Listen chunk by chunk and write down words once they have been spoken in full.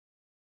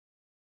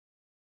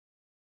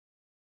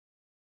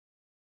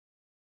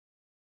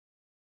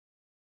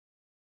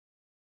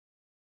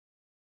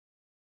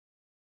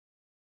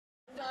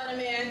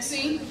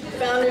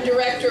Founder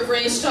Director of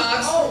Race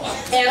Talks,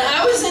 and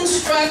I was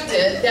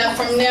instructed that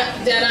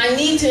that I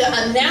need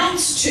to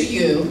announce to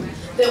you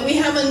that we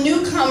have a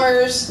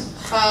newcomers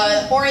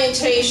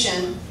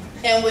orientation,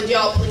 and would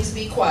y'all please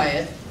be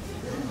quiet,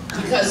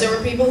 because there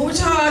were people who were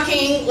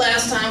talking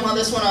last time while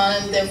this went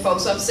on, and then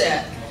folks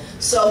upset.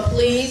 So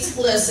please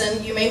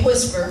listen. You may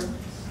whisper,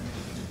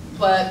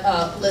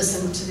 but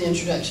listen to the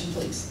introduction,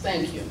 please.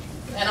 Thank you.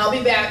 And I'll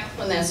be back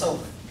when that's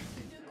over.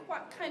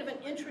 Kind of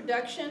an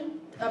introduction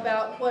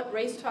about what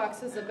Race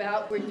Talks is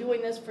about. We're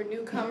doing this for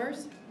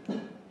newcomers.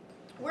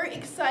 We're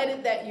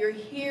excited that you're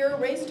here.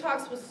 Race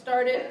Talks was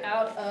started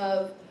out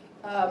of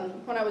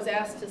when I was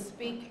asked to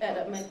speak at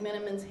a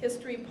McMenamin's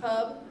History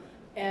Pub,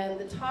 and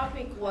the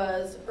topic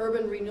was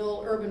urban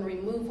renewal, urban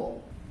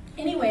removal.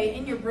 Anyway,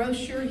 in your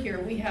brochure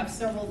here, we have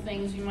several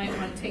things. You might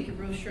want to take your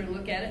brochure and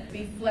look at it.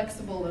 Be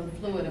flexible and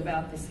fluid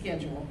about the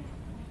schedule.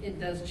 It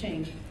does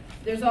change.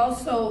 There's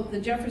also the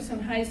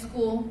Jefferson High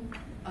School.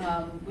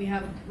 We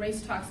have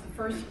Race Talks the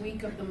first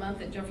week of the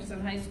month at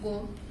Jefferson High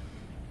School.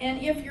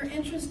 And if you're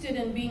interested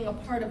in being a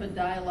part of a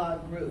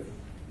dialogue group,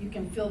 you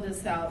can fill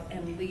this out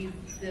and leave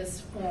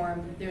this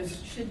form. There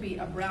should be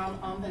a brown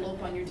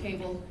envelope on your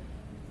table.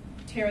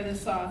 Tear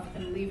this off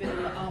and leave it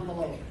in the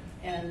envelope,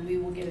 and we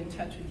will get in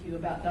touch with you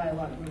about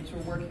dialogue groups.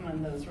 We're working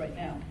on those right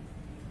now.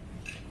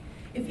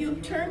 If you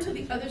turn to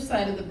the other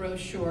side of the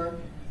brochure,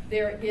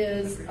 there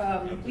is,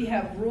 we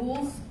have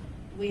rules.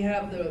 We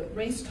have the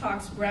Race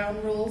Talks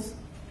ground rules.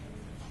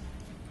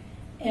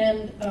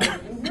 And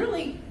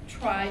really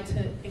try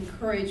to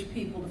encourage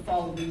people to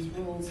follow these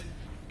rules.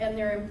 And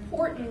they're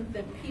important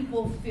that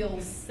people feel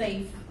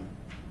safe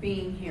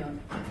being here.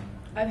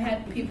 I've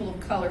had people of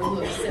color who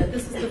have said,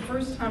 this is the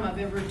first time I've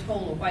ever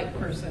told a white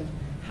person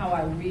how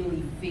I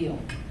really feel.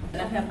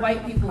 And I've had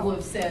white people who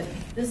have said,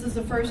 this is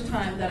the first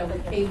time that I was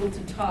able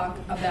to talk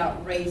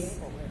about race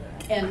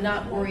and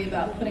not worry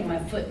about putting my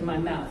foot in my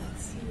mouth.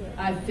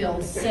 I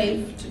feel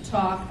safe to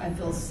talk. I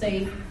feel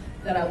safe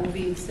that I will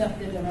be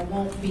accepted and I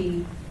won't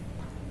be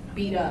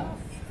beat up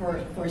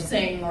for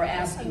saying or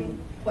asking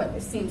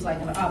what seems like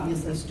an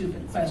obviously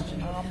stupid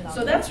question.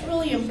 So that's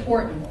really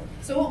important.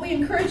 So what we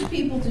encourage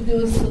people to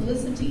do is to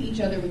listen to each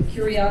other with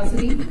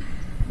curiosity,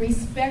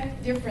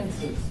 respect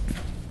differences,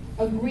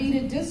 agree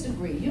to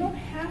disagree. You don't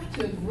have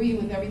to agree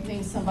with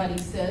everything somebody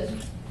says.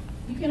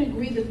 You can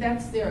agree that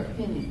that's their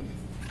opinion.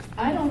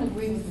 I don't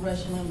agree with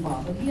Rush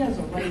Limbaugh, but he has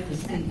a right to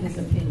speak his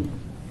opinion.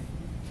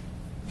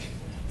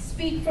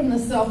 Speak from the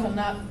self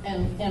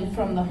and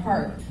from the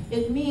heart.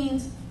 It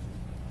means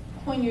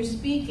when you're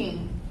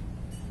speaking,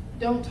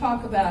 don't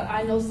talk about,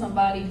 I know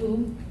somebody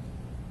who,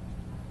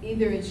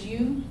 either it's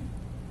you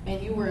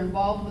and you were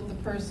involved with the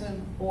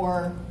person,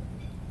 or,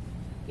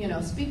 you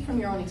know, speak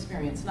from your own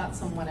experience, not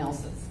someone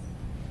else's.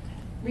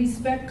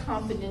 Respect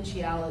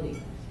confidentiality.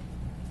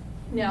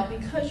 Now,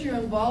 because you're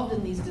involved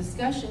in these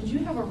discussions, you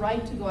have a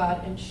right to go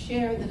out and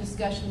share the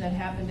discussion that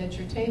happened at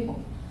your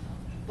table.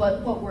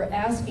 But what we're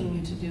asking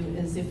you to do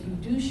is, if you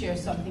do share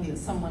something that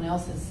someone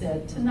else has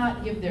said, to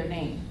not give their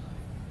name,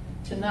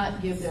 to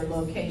not give their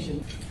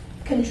location.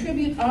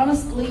 Contribute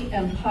honestly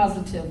and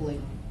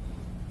positively.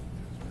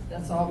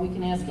 That's all we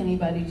can ask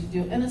anybody to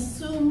do. And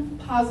assume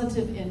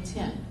positive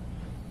intent.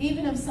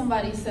 Even if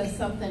somebody says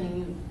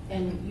something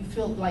and you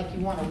feel like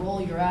you want to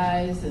roll your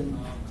eyes and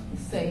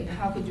say,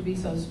 how could you be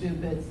so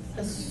stupid?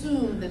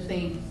 Assume that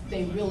they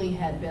really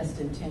had best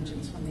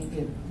intentions when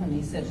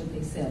they said what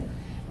they said.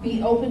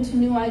 Be open to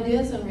new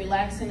ideas and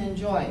relax and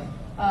enjoy.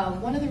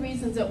 One of the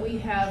reasons that we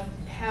have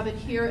it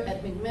here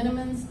at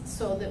McMenamin's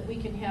so that we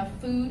can have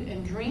food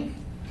and drink.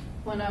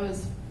 When I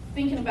was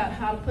thinking about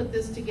how to put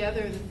this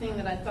together, the thing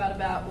that I thought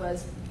about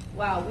was,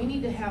 wow, we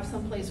need to have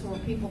some place where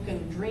people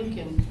can drink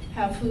and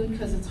have food,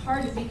 because it's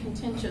hard to be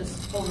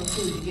contentious over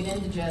food. You get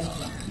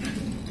indigestion.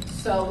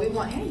 So we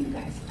want, hey, you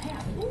guys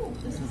laugh. Ooh,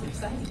 this was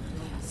exciting.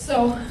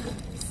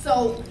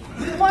 So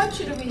we want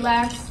you to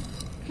relax.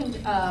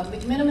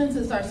 McMenamin's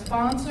is our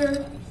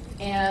sponsor,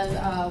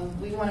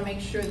 and we want to make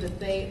sure that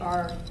they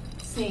are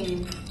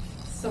seeing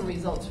some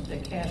results with their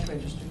cash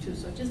register too.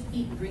 So just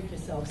eat and drink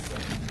yourselves sick.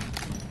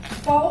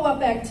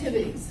 Follow-up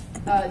activities,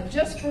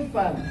 just for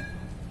fun.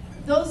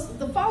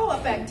 The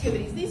follow-up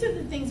activities, these are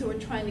the things that we're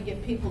trying to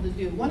get people to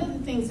do. One of the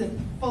things that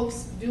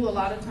folks do a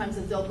lot of times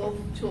is they'll go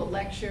to a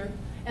lecture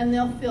and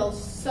they'll feel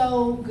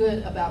so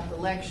good about the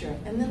lecture,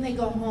 and then they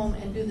go home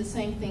and do the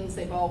same things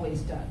they've always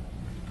done.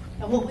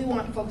 And what we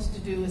want folks to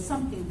do is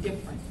something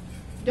different.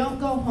 Don't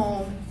go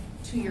home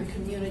to your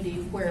community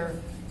where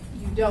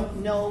you don't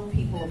know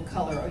people of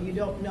color or you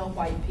don't know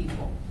white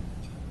people.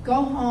 Go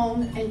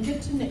home and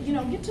get to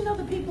know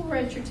the people who are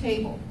at your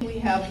table. We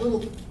have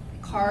little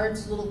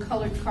cards, little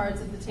colored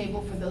cards at the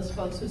table for those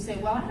folks who say,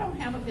 well, I don't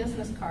have a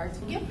business card.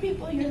 So give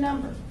people your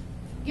number.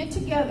 Get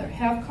together,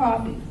 have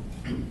coffee.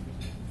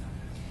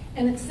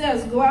 And it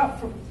says, go out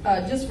for,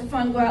 just for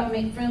fun, go out and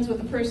make friends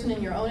with a person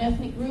in your own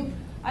ethnic group.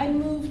 I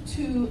moved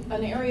to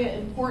an area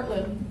in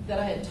Portland that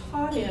I had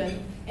taught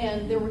in,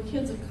 and there were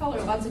kids of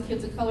color, lots of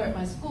kids of color at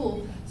my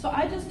school, so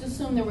I just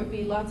assumed there would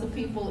be lots of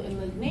people in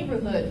the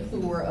neighborhood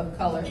who were of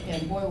color,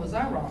 and boy was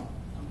I wrong.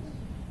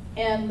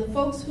 And the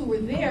folks who were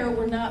there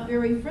were not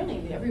very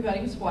friendly.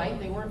 Everybody was white,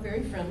 they weren't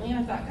very friendly, and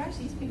I thought, gosh,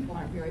 these people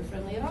aren't very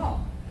friendly at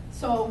all.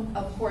 So,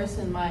 of course,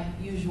 in my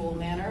usual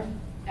manner,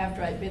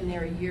 after I'd been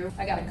there a year,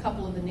 I got a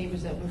couple of the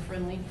neighbors that were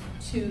friendly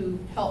to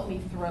help me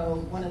throw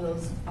one of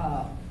those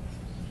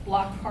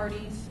block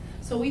parties.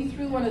 So we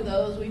threw one of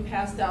those. We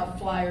passed out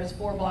flyers,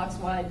 4 blocks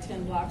wide,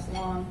 10 blocks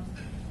long,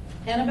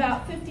 and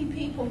about 50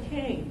 people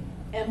came.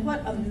 And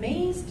what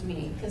amazed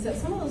me is that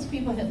some of those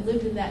people had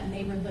lived in that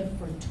neighborhood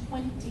for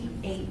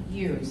 28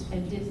 years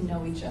and didn't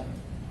know each other.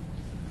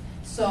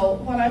 So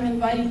what I'm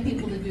inviting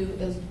people to do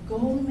is go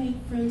make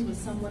friends with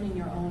someone in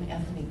your own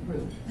ethnic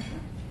group.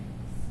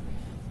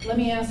 Let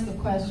me ask a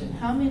question.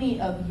 How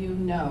many of you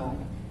know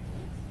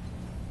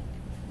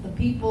the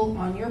people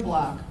on your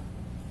block,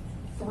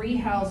 3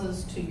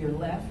 houses to your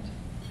left,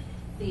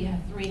 the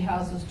 3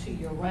 houses to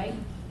your right,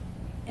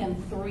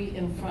 and 3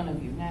 in front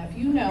of you? Now, if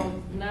you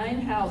know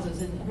 9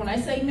 houses, and when I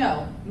say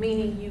know,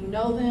 meaning you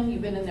know them,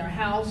 you've been in their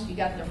house, you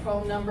got their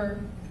phone number,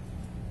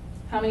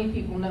 how many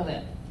people know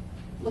that?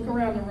 Look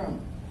around the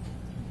room.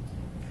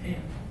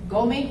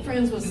 Go make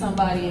friends with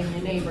somebody in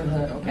your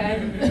neighborhood,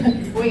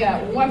 okay? We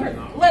got one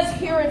person. Let's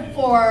hear it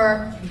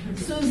for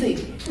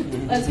Susie.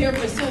 Let's hear it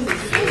for Susie.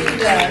 Susie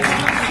does.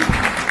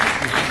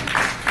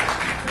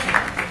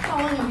 How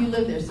long have you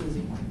lived there,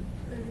 Susie?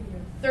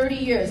 30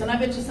 years. And I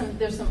bet you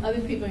there's some other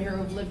people here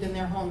who've lived in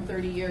their home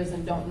 30 years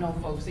and don't know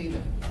folks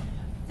either.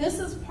 This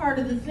is part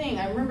of the thing.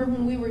 I remember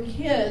when we were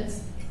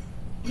kids,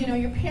 you know,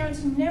 your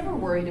parents never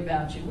worried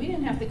about you. We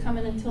didn't have to come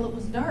in until it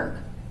was dark.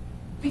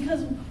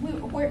 Because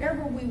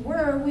wherever we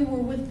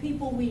were with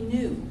people we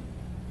knew.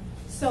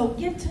 So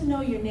get to know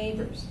your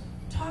neighbors.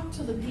 Talk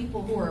to the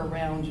people who are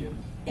around you.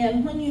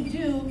 And when you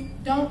do,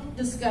 don't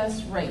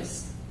discuss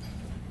race.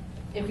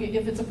 If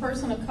it's a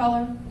person of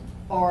color,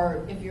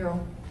 or if you're a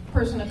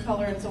person of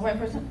color and it's a white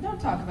person, don't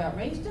talk about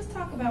race. Just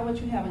talk about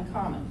what you have in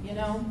common, you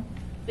know?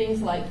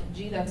 Things like,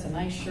 gee, that's a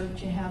nice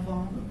shirt you have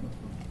on.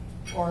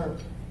 Or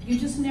you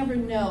just never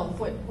know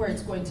where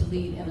it's going to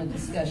lead in a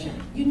discussion.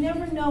 You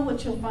never know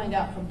what you'll find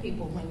out from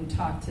people when you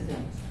talk to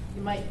them.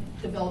 You might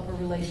develop a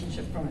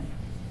relationship from it.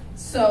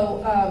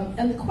 So,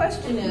 and the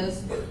question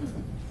is,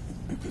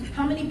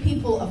 how many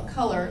people of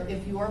color,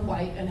 if you are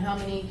white, and how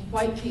many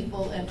white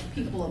people and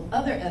people of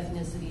other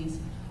ethnicities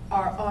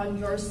are on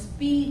your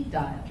speed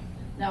dial?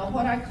 Now,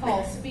 what I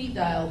call speed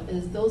dial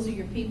is those are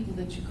your people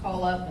that you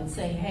call up and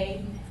say,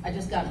 hey, I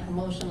just got a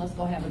promotion, let's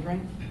go have a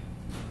drink.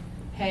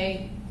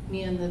 Hey,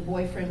 me and the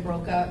boyfriend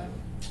broke up,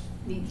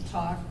 need to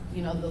talk.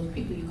 You know, those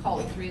people you call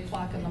at 3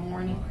 o'clock in the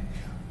morning.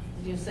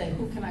 You say,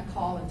 who can I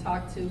call and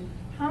talk to?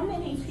 How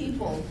many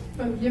people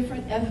from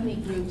different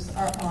ethnic groups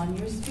are on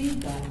your speed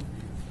dial?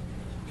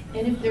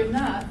 And if they're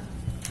not,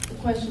 the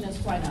question is,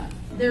 why not?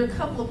 There are a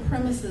couple of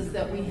premises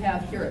that we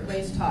have here at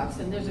Race Talks,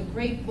 and there's a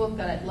great book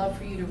that I'd love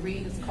for you to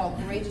read. It's called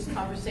Courageous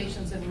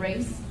Conversations in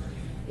Race.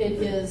 It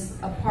is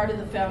a part of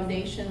the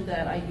foundation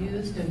that I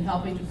used in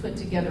helping to put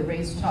together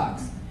Race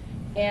Talks.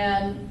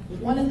 And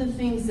one of the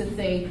things that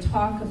they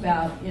talk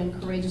about in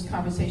Courageous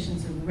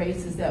Conversations in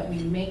Race is that we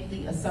make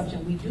the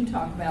assumption, we do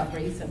talk about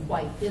race, and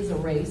white is a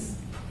race,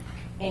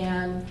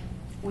 and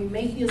we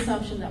make the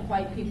assumption that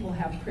white people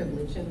have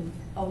privilege. And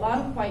a lot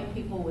of white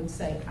people would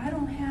say, I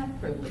don't have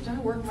privilege, I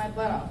work my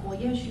butt off. Well,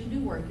 yes, you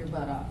do work your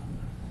butt off.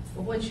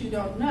 But what you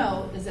don't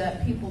know is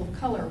that people of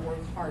color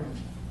work harder,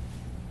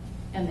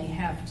 and they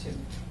have to.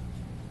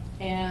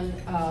 And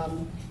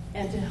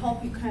to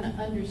help you kind of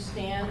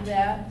understand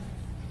that,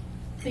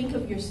 think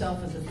of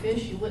yourself as a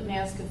fish. You wouldn't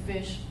ask a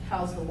fish,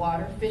 how's the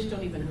water? Fish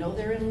don't even know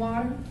they're in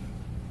water.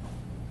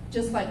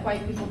 Just like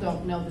white people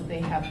don't know that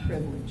they have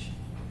privilege.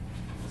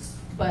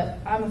 But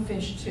I'm a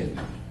fish too.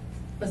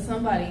 But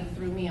somebody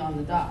threw me on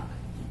the dock.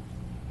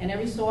 And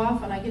every so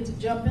often I get to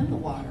jump in the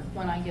water.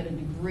 When I get a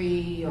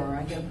degree or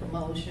I get a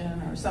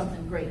promotion or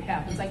something great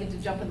happens, I get to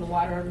jump in the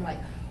water and I'm like,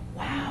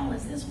 wow,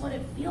 is this what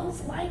it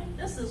feels like?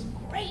 This is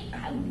great,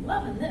 I'm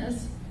loving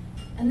this.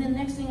 And then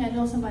next thing I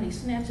know, somebody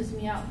snatches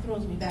me out and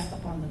throws me back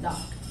up on the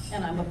dock,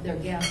 and I'm up there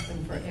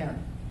gasping for air.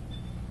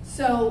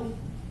 So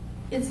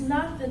it's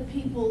not that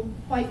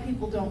white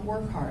people don't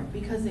work hard,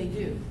 because they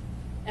do.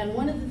 And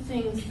one of the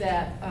things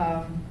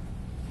that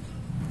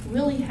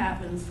really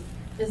happens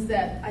is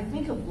that I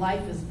think of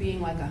life as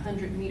being like a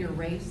 100-meter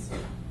race,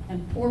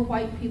 and poor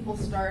white people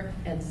start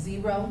at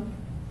 0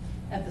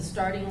 at the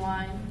starting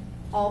line,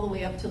 all the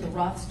way up to the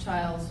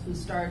Rothschilds who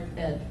start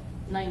at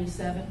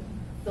 97.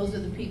 Those are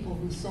the people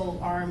who sold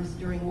arms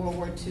during World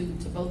War II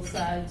to both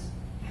sides,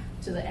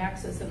 to the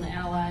Axis and the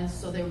Allies,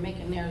 so they were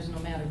making theirs no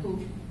matter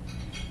who.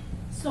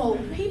 So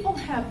people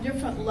have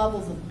different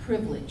levels of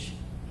privilege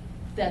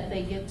that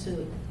they get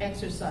to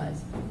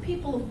exercise.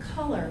 People of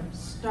color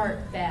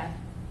start back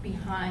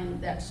behind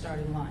that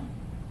starting line,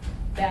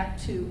 back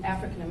to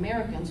African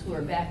Americans who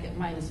are back at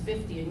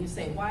 -50, and you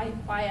say,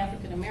 why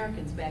African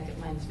Americans back at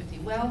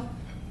 -50? Well,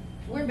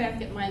 we're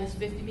back at minus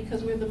 50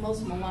 because we're the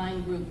most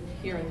maligned group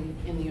here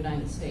in the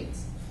United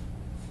States.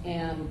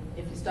 And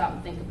if you stop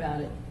and think about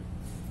it,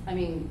 I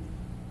mean,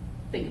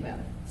 think about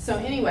it. So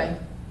anyway,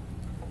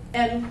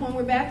 and when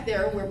we're back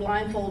there, we're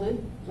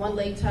blindfolded, one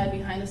leg tied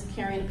behind us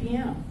carrying a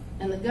piano,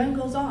 and the gun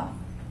goes off.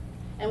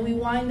 And we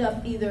wind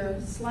up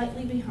either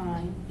slightly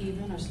behind,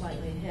 even, or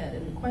slightly ahead.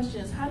 And the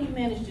question is, how do you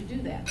manage to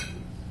do that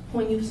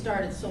when you've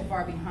started so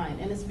far behind?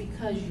 And it's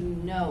because you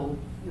know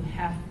you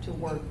have to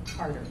work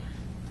harder.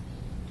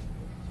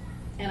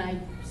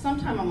 And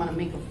sometime I'm going to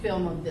make a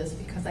film of this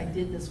because I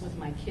did this with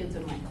my kids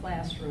in my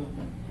classroom.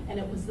 And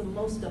it was the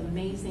most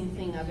amazing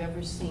thing I've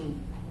ever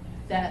seen,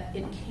 that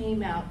it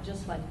came out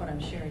just like what I'm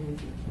sharing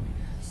with you.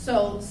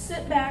 So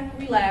sit back,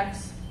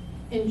 relax,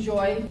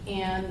 enjoy,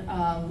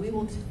 and we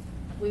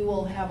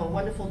will have a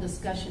wonderful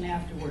discussion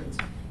afterwards.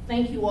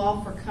 Thank you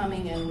all for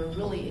coming, and we're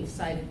really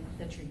excited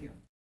that you're here.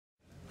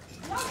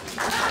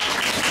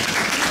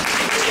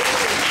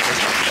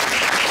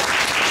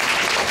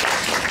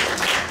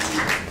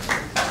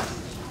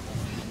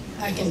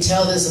 I can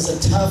tell this is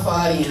a tough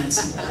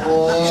audience.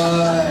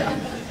 Boy.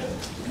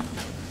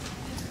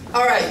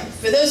 All right,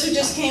 for those who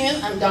just came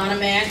in, I'm Donna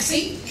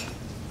Maxey.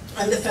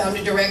 I'm the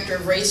founder director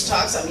of Race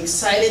Talks. I'm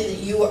excited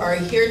that you are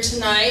here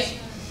tonight.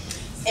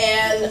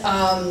 And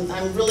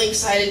I'm really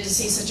excited to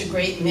see such a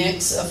great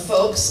mix of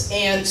folks.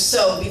 And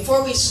so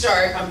before we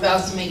start, I'm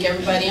about to make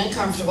everybody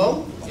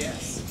uncomfortable.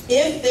 Yes.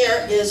 If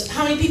there is,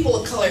 how many people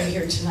of color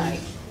here tonight?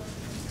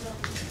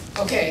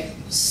 Okay,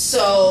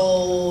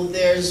 so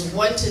there's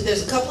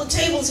a couple of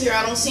tables here.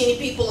 I don't see any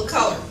people of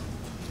color.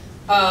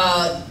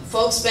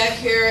 Folks back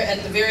here,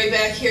 at the very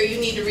back here, you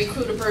need to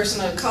recruit a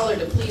person of color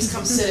to please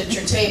come sit at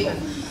your table.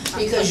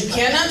 Because you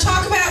cannot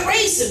talk about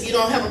race if you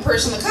don't have a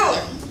person of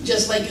color.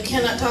 Just like you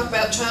cannot talk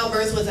about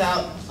childbirth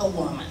without a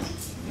woman.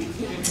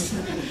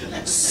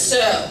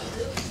 So,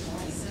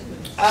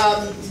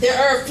 there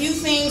are a few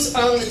things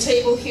on the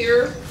table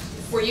here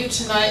for you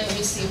tonight. Let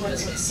me see, what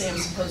is Sam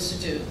supposed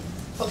to do?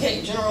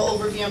 Okay, general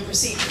overview and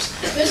procedures.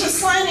 There's a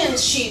sign-in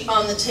sheet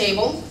on the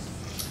table.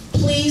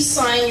 Please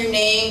sign your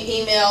name,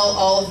 email,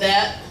 all of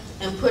that,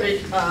 and put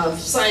it,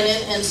 sign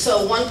in. And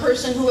so one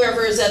person,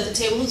 whoever is at the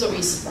table, who's a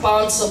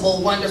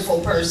responsible,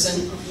 wonderful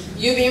person,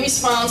 you be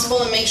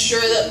responsible and make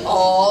sure that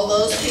all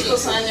those people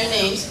sign their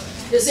names.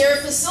 Is there a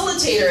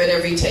facilitator at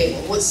every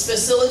table? Would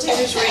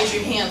facilitators raise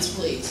your hands,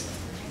 please?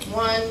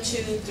 1,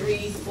 2,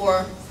 3,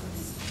 4.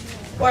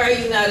 Why are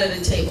you not at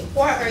a table?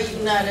 Why are you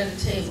not at a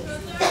table?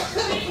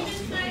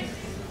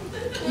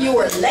 You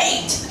were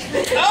late.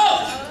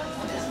 Oh!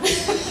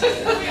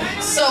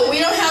 So we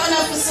don't have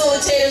enough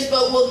facilitators,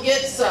 but we'll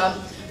get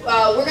some.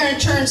 We're going to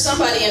turn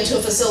somebody into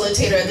a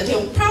facilitator at the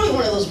table. Probably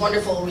one of those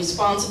wonderful,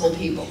 responsible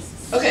people.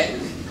 Okay.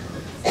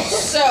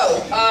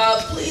 So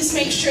please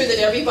make sure that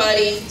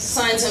everybody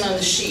signs in on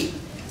the sheet.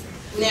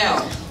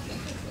 Now,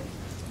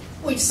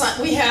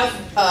 we have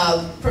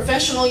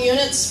professional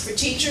units for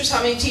teachers.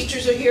 How many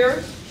teachers are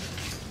here?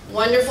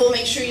 Wonderful.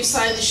 Make sure you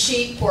sign the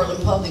sheet.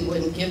 Portland Public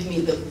wouldn't give me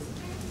the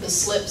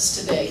slips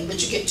today,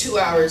 but you get 2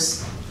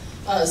 hours.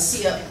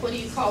 What do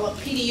you call it?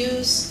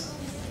 PDUs,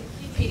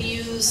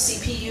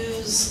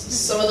 CPUs,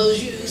 some of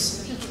those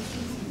U's.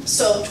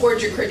 So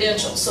towards your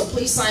credentials. So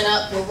please sign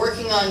up. We're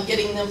working on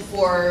getting them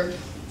for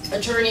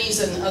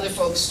attorneys and other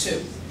folks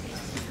too.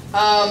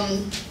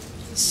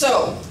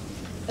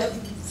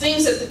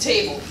 Things at the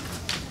table.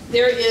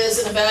 There is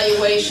an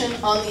evaluation.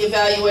 On the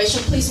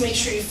evaluation, please make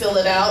sure you fill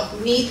it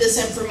out. Need this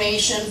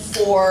information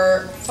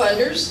for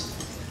funders.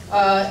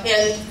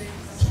 And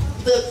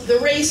the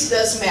race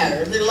does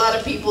matter. There are a lot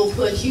of people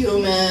put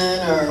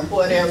human or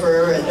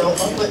whatever and don't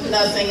put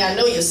nothing. I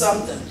know you're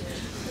something.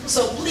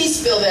 So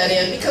please fill that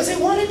in because they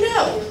want to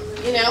know.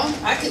 You know,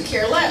 I could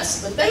care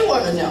less, but they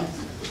want to know.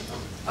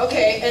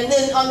 Okay, and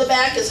then on the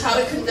back is how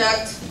to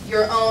conduct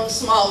your own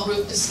small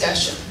group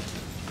discussion.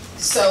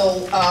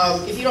 So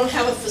if you don't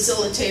have a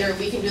facilitator,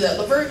 we can do that.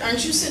 Lavert,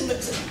 aren't you sitting?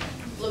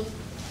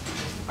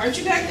 Aren't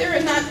you back there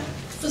and not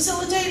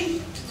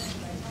facilitating?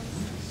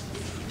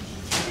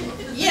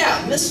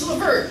 Yeah, Mr.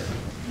 Lavert,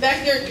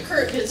 back there at the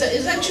curtain. Is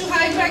that you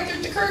hiding back there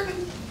at the curtain?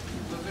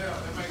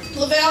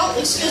 Lavelle,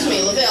 excuse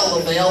me, Lavelle,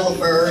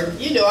 Lavert.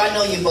 You know, I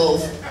know you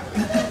both.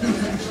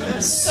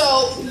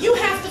 So you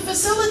have to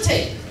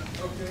facilitate.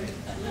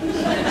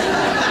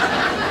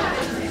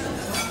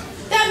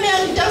 That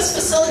man does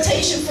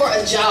facilitation for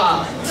a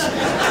job. You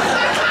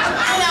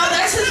know,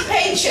 that's his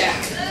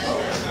paycheck.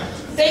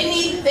 They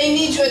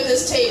need you at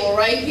this table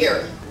right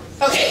here.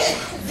 Okay,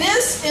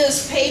 this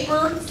is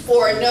paper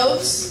for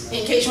notes.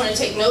 In case you want to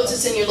take notes,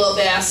 it's in your little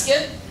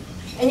basket.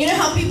 And you know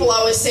how people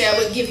always say, I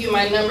would give you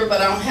my number,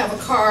 but I don't have a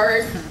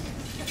card?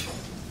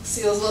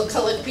 See those little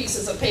colored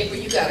pieces of paper?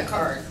 You got a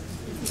card.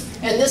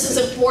 And this is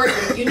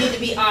important. You need to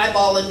be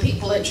eyeballing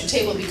people at your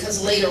table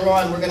because later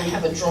on we're going to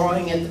have a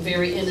drawing at the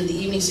very end of the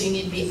evening, so you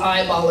need to be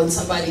eyeballing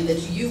somebody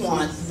that you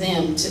want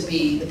them to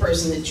be the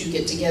person that you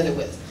get together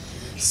with.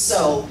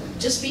 So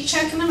just be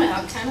checking them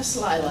out, kind of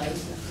sly-like.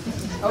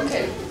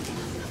 Okay.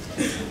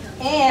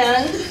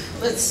 And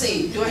let's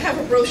see, do I have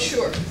a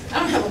brochure? I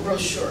don't have a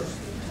brochure.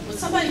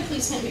 somebody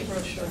please hand me a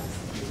brochure?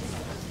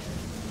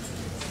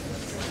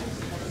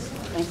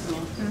 Thanks,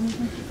 ma'am.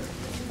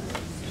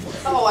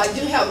 Oh, I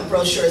do have a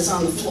brochure. It's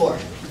on the floor.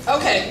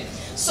 Okay,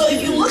 so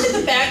if you look at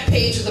the back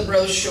page of the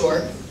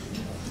brochure,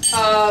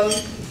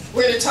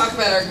 we're going to talk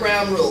about our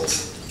ground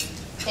rules.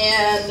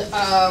 And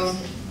I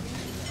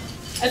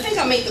think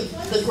I'll make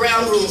the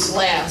ground rules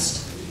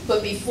last.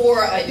 But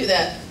before I do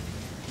that,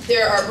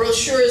 there are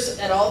brochures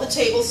at all the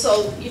tables,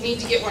 so you need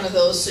to get one of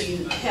those so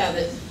you have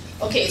it.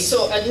 Okay,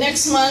 so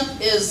this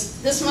month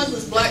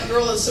is Black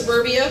Girl in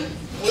Suburbia.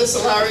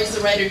 Alyssa Lowery is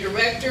the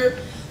writer-director.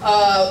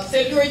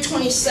 February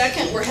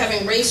 22nd, we're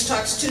having Race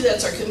Talks 2.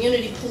 That's our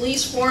community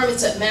police forum.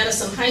 It's at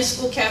Madison High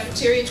School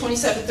cafeteria,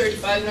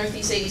 2735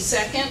 Northeast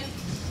 82nd.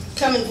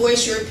 Come and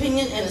voice your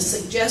opinion and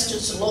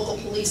suggestions to local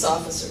police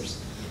officers.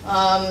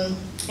 And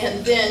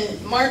then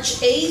March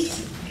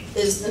 8th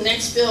is the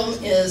next film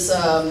is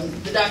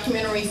the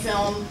documentary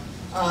film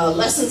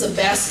Lessons of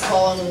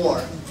Basketball and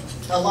War,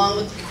 along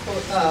with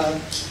a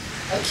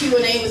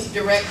Q&A with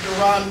director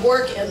Ron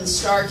Bork and the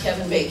star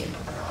Kevin Bacon.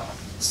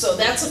 So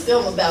that's a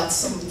film about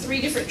 3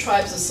 different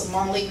tribes of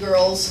Somali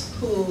girls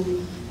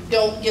who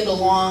don't get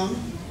along.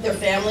 Their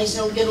families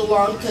don't get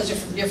along because they're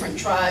from different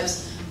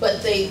tribes,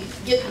 but they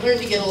learn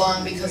to get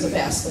along because of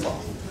basketball.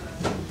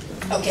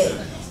 Okay,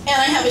 and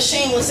I have a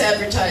shameless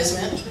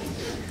advertisement.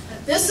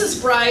 This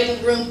is Bride and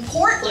Groom,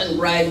 Portland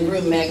Bride and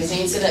Groom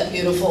magazine. See that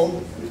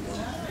beautiful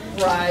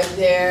bride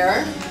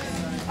there?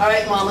 All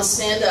right, Mama,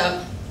 stand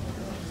up.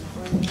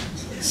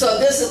 So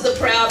this is the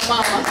proud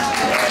mama.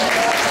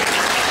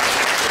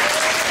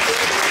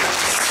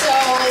 So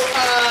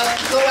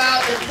go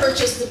out and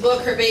purchase the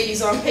book. Her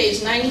baby's on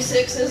page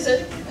 96, is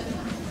it?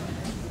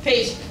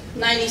 Page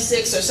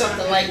 96 or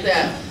something like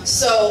that.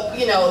 So,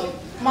 you know,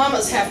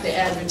 mamas have to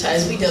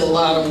advertise. We did a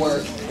lot of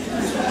work.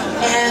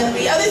 And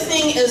the other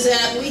thing is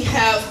that we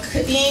have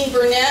Kadeen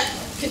Burnett.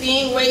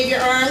 Kadeen, wave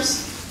your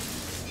arms.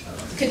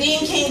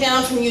 Kadeen came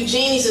down from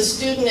Eugene. He's a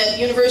student at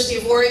University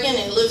of Oregon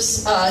and he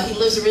lives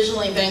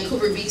originally in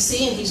Vancouver,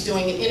 BC, and he's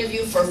doing an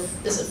interview for,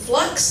 is it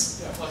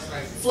Flux? Yeah, Flux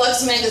Magazine.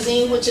 Flux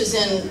Magazine, which is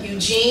in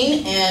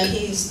Eugene, and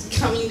he's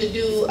coming to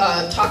do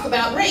talk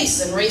about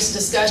race and race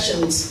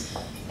discussions.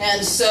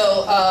 And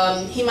so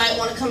he might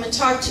want to come and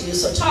talk to you.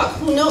 So talk.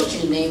 Who knows?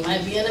 Your name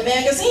might be in a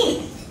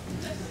magazine.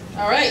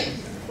 All right.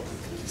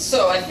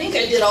 So I think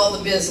I did all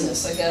the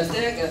business. I got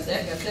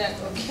that.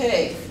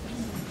 Okay.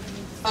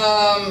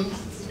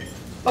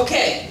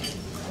 Okay.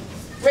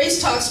 Race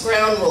Talks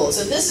ground rules,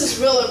 and this is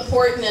real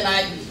important. And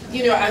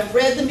I've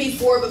read them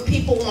before, but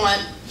people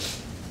want.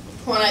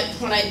 When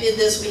I did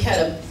this,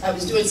 I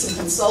was doing some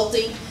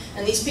consulting,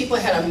 and these people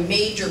had a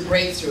major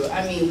breakthrough.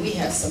 I mean, we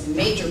had some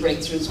major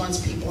breakthroughs once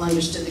people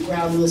understood the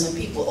ground rules and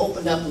people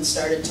opened up and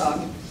started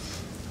talking.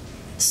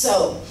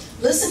 So,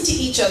 listen to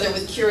each other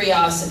with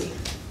curiosity.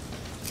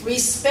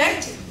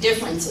 Respect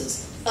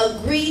differences.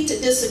 Agree to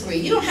disagree.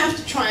 You don't have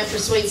to try and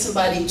persuade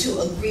somebody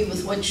to agree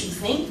with what you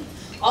think.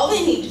 All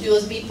they need to do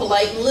is be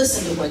polite and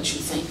listen to what you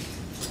think.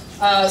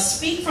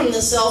 Speak from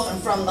the self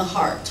and from the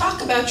heart.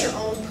 Talk about your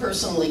own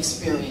personal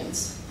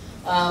experience.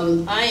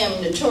 I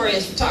am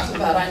notorious for talking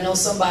about I know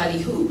somebody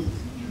who.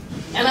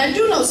 And I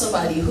do know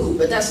somebody who,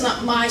 but that's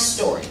not my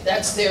story.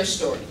 That's their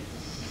story.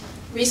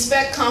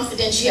 Respect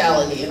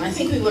confidentiality, and I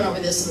think we went over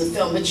this in the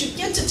film, but you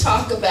get to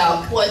talk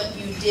about what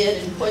you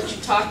did and what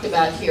you talked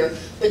about here,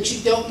 but you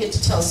don't get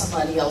to tell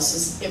somebody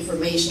else's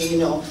information. You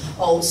know,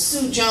 oh,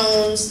 Sue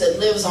Jones that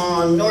lives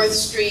on North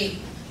Street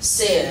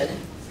said,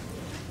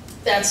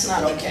 that's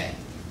not okay.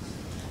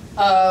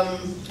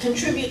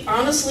 Contribute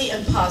honestly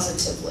and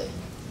positively.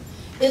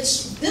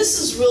 This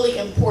is really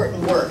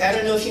important work. I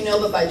don't know if you know,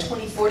 but by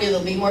 2040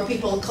 there'll be more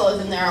people of color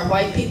than there are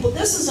white people.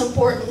 This is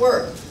important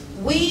work.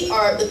 We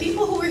are, the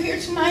people who are here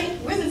tonight,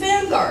 we're the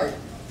vanguard.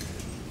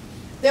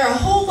 There are a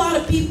whole lot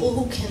of people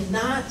who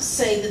cannot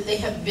say that they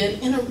have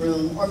been in a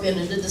room or been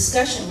in a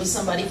discussion with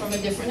somebody from a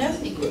different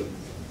ethnic group.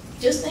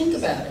 Just think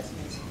about it.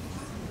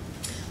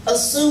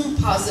 Assume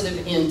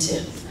positive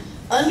intent.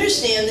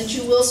 Understand that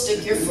you will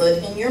stick your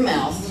foot in your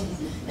mouth,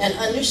 and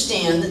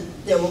understand that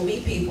there will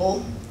be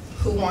people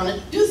who want to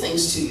do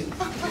things to you.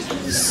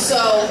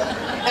 So,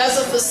 as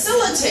a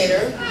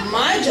facilitator,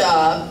 my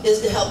job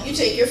is to help you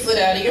take your foot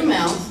out of your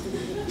mouth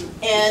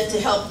and to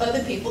help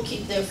other people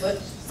keep their foot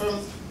from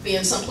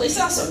being someplace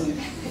else on you.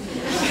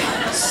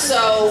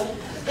 So,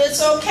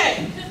 it's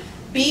okay.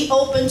 Be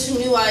open to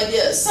new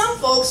ideas. Some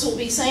folks will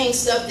be saying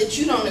stuff that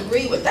you don't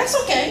agree with. That's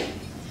okay.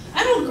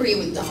 I don't agree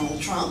with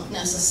Donald Trump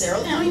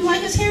necessarily. I don't even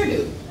like his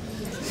hairdo.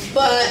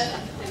 But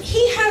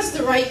he has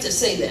the right to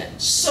say that.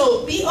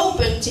 So be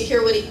open to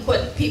hear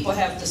what people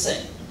have to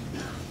say.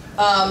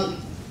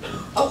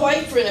 A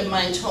white friend of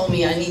mine told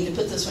me, I need to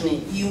put this one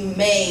in, you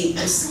may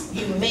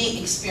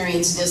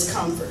experience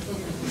discomfort.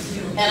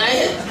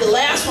 And the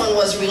last one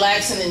was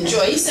relax and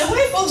enjoy. He said,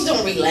 white folks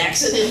don't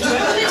relax and enjoy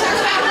when they talk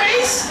about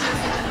race.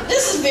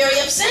 This is very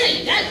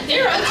upsetting.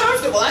 They're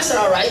uncomfortable. I said,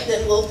 all right,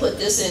 then we'll put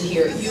this in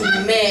here. You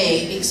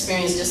may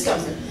experience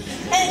discomfort.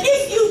 And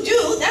if you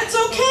do, that's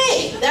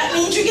okay. That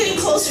means you're getting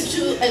closer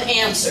to an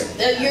answer.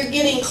 That you're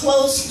getting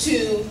close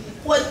to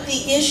what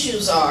the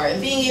issues are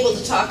and being able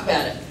to talk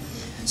about it.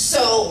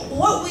 So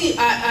what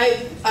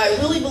I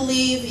really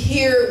believe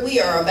here we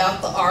are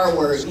about the R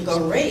word. You go,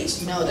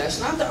 race. No, that's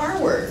not the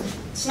R word.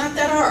 It's not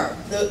that R.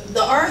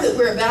 The R that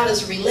we're about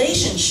is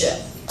relationship.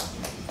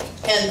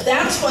 And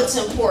that's what's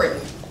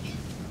important.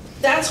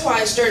 That's why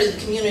I started the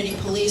community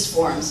police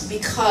forums,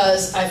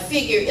 because I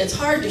figure it's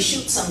hard to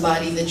shoot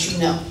somebody that you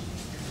know.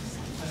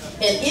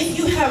 And if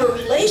you have a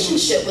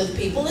relationship with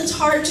people, it's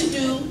hard to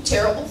do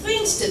terrible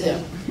things to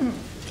them.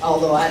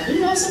 Although I do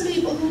know some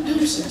people who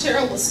do some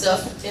terrible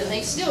stuff and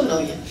they still know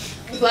you.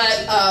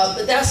 But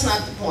that's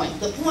not the point.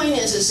 The point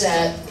is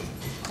that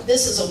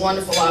this is a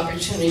wonderful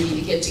opportunity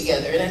to get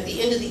together. And at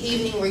the end of the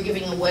evening, we're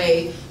giving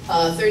away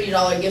a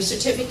 $30 gift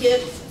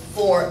certificate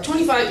for,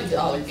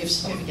 $25 gift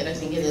certificate, I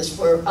think it is,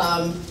 for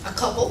a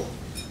couple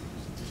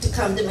to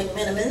come to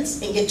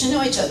McMenamins and get to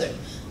know each other.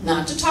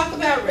 Not to talk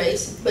about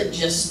race, but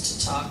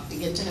just to talk, to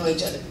get to know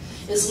each other.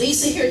 Is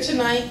Lisa here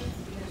tonight?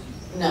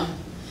 No.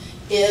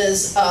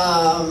 Is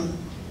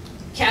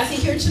Kathy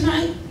here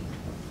tonight?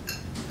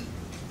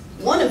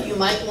 One of you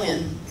might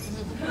win.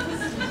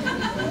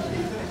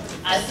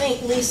 I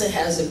think Lisa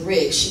has a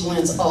rig. She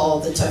wins all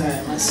the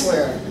time, I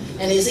swear.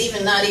 And is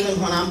even not even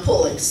when I'm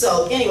pulling.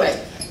 So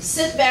anyway,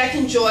 sit back,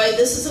 enjoy.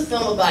 This is a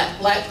film about a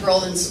black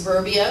girl in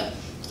suburbia.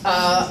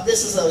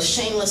 This is a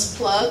shameless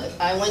plug.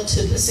 I went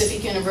to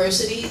Pacific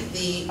University.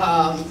 The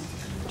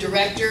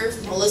director,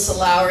 Melissa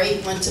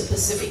Lowery, went to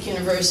Pacific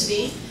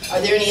University. Are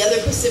there any other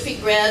Pacific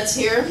grads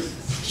here?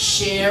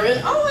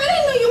 Sharon. Oh, I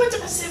didn't know you went to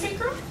Pacific,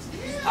 girl.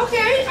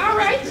 Okay, all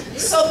right.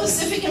 So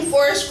Pacific and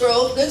Forest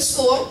Grove, good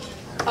school.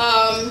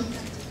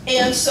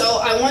 And so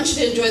I want you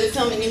to enjoy the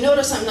film. And you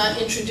notice I'm not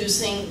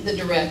introducing the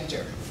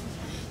director.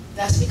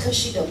 That's because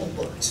she double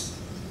booked.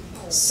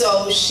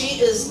 So she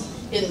is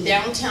in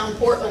downtown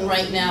Portland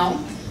right now,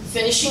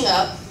 finishing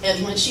up.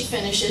 And when she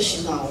finishes,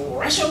 she's going to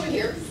rush over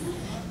here.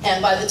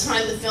 And by the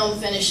time the film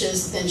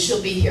finishes, then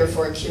she'll be here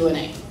for a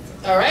Q&A.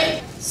 All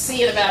right? See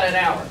you in about an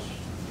hour.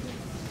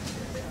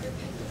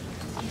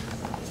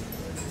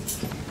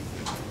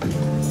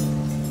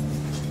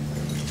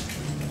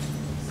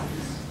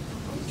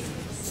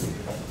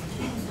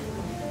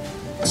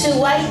 Too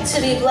white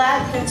to be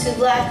black and too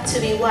black to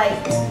be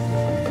white.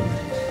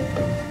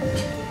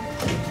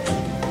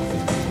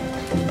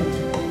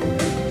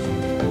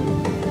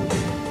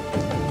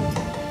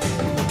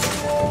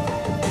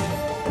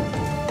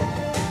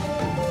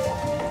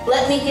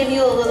 Let me give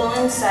you a little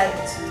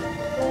insight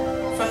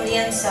from the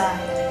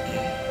inside.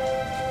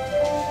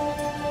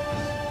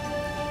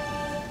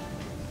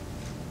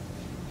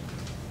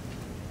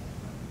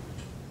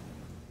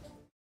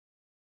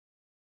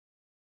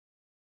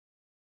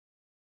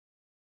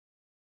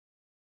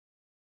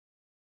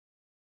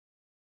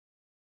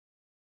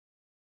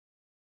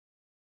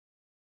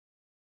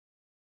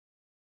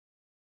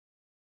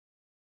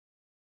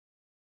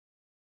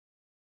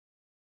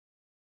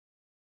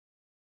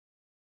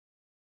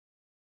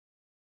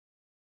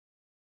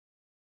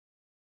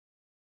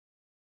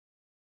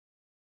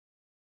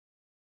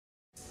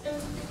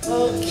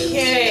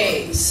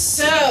 Okay,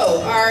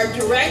 so our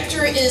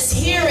director is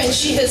here and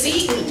she has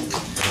eaten.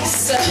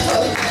 So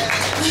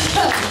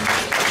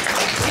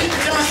you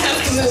don't have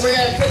to move. We're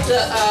going to put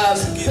the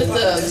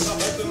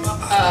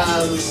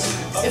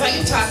if I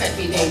could talk, I'd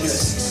be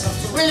dangerous.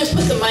 We're going to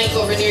put the mic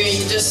over near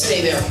you. You just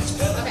stay there.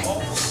 Okay.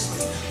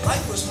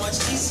 Life was much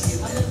easier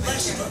than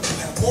last year.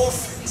 Had more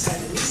friends, had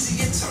an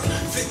easier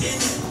time. Fit in,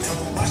 and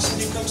we're watching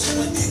it come to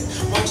an end.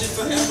 Watching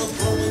forever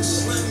growing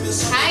slim.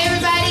 Hi,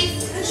 everybody.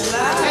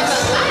 Hello.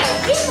 There's a lot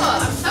of people.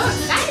 I'm so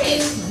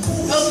excited.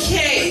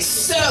 Okay,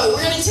 so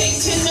we're going to take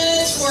 10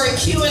 minutes for a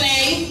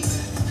Q&A.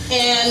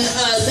 And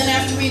then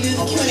after we do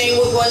the Q&A,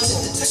 we'll go into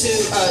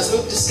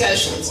group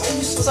discussions.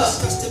 So,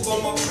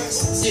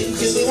 do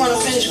we want to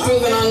finish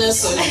grooving on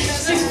this?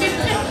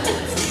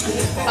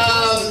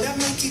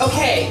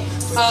 Okay,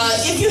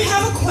 if you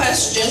have a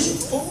question,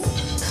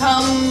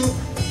 come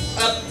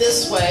up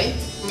this way.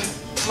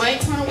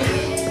 Mike,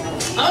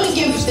 I'm going to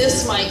give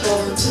this mic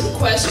over to the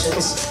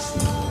questions.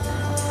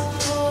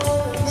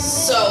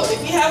 So, if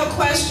you have a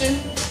question,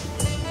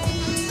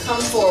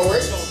 come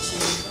forward.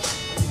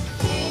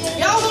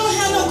 Y'all don't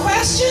have no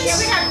questions? Yeah,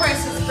 we got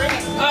questions. Bring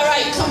it. All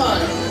right, come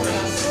on.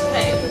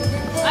 Hey,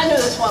 I knew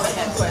this woman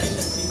had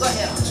questions. Go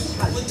ahead.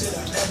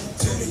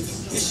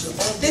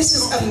 This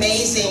is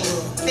amazing.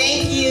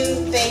 Thank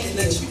you, thank you.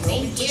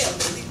 Thank you.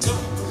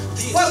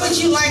 What would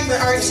you like for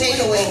our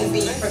takeaway to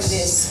be from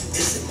this?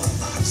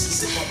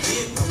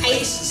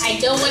 I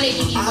don't want to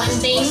give you one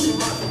thing.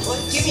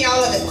 Give me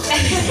all of it.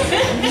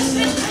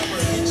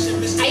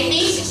 I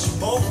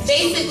think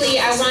basically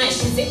I want,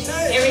 because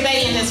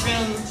everybody in this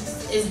room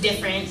is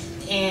different,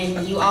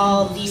 and you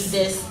all view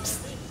this.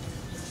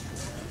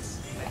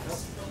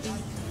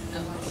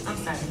 Oh, I'm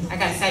sorry, I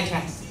got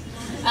sidetracked.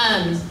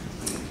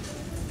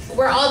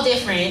 We're all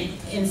different,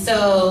 and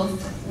so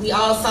we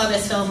all saw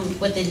this film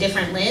with a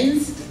different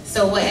lens.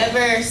 So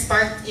whatever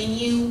sparked in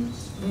you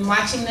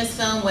watching this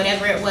film,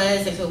 whatever it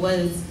was, if it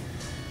was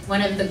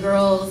one of the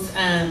girls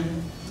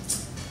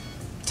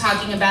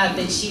talking about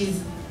that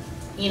she's,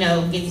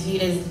 gets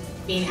viewed as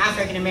being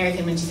African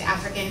American when she's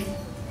African.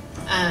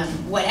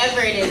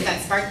 Whatever it is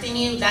that sparked in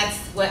you, that's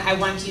what I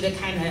want you to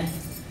kind of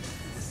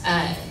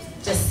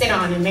just sit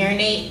on and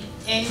marinate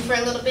in for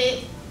a little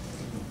bit.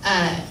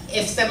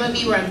 If some of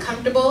you were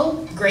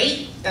uncomfortable,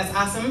 great, that's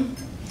awesome.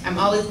 I'm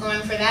always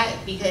going for that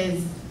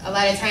because a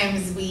lot of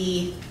times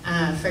we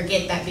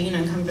forget that being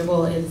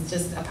uncomfortable is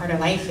just a part of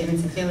life and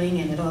it's a feeling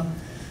and it'll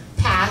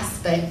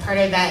pass, but part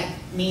of that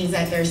means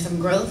that there's some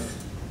growth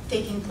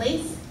taking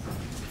place.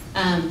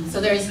 So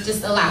there's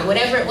just a lot.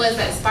 Whatever it was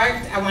that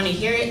sparked, I want to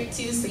hear it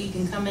too, so you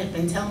can come up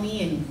and tell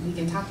me and we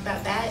can talk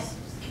about that.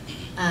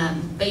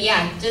 But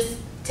yeah, just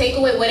take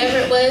away whatever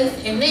it was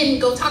and then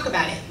go talk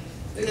about it,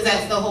 because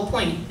that's the whole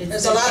point.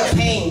 There's a lot of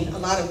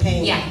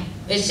pain, Yeah,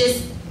 it's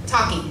just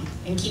talking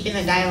and keeping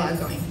the dialogue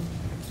going.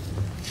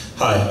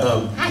 Hi,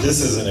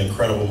 this is an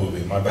incredible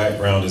movie. My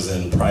background is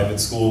in private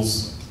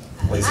schools,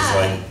 places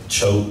like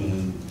Choate,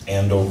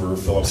 Andover,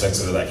 Phillips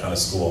Exeter, that kind of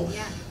school.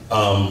 Yeah.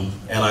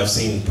 And I've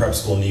seen Prep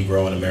School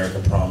Negro and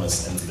American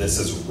Promise, and this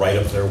is right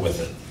up there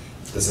with it.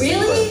 This is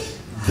really?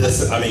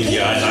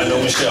 I know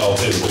Michelle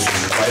too. This is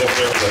right up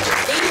there with it.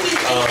 Thank you.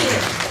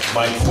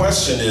 My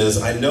question is,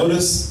 I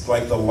noticed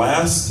like the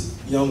last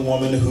young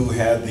woman who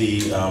had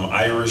the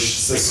Irish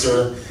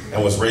sister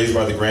and was raised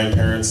by the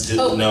grandparents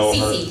didn't know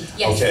Cece, her.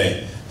 yes.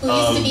 Okay. Who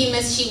used to be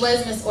she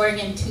was Miss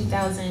Oregon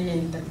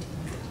 2013.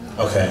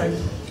 Okay.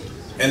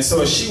 And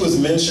so she was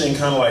mentioning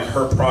kind of like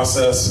her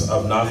process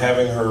of not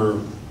having her,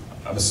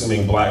 I'm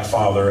assuming, black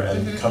father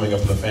and coming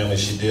up in the family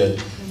she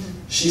did.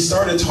 She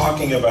started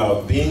talking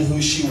about being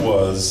who she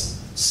was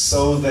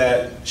so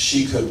that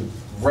she could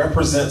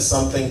represent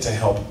something to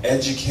help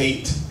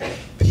educate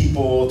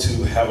people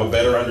to have a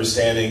better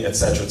understanding, et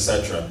cetera, et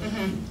cetera.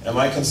 And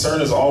my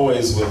concern is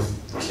always with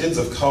kids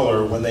of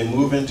color when they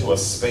move into a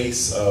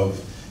space of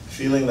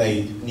feeling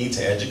they need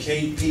to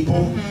educate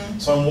people.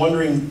 So I'm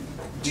wondering,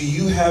 do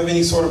you have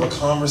any sort of a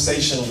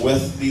conversation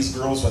with these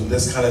girls when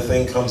this kind of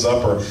thing comes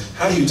up, or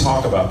how do you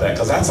talk about that?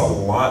 Because that's a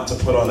lot to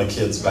put on a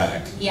kid's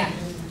back. Yeah,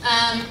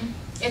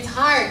 it's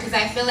hard because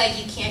I feel like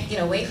you can't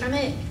get away from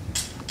it.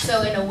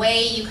 So in a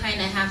way, you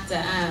kind of have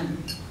to,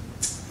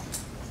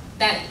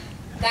 that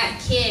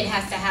kid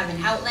has to have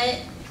an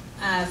outlet.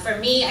 For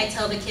me, I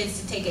tell the kids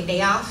to take a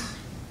day off.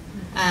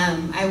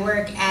 I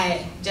work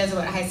at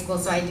Jesuit High School,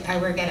 so I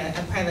work at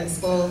a private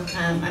school.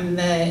 I'm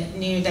the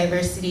new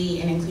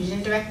diversity and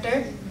inclusion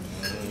director.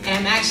 And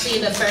I'm actually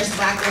the first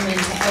black woman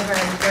to ever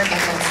work at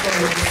that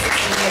school in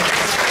 60 years.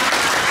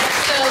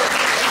 So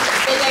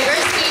the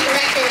diversity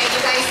director that you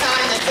guys saw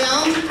in the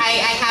film,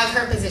 I have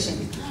her position.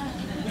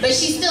 But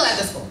she's still at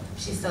the school.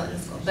 She's still at the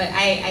school. But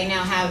I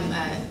now have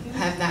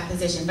that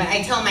position. But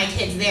I tell my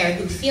kids there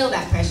who feel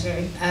that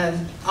pressure of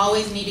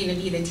always needing to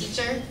be the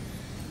teacher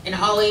and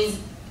always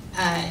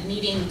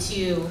needing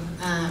to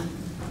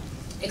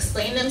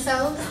explain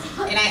themselves,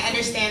 and I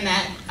understand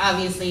that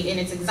obviously, and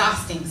it's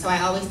exhausting, so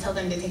I always tell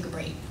them to take a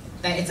break,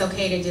 that it's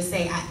okay to just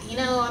say,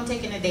 I'm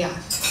taking a day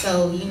off,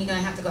 so you're gonna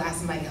have to go ask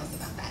somebody else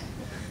about that,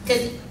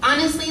 because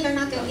honestly, they're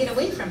not gonna get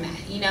away from that,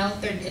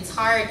 it's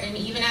hard, and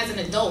even as an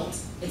adult,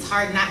 it's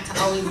hard not to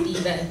always be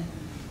the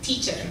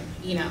teacher,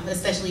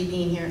 especially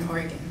being here in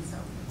Oregon, so.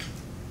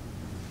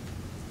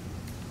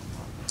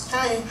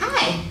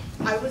 Hi.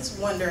 I was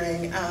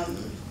wondering,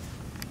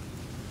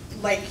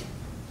 like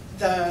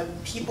the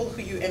people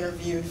who you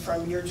interviewed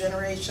from your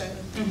generation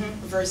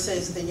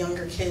versus the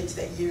younger kids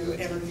that you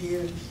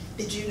interviewed,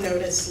 did you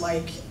notice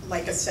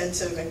like a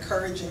sense of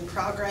encouraging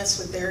progress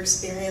with their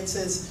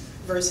experiences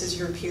versus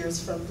your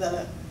peers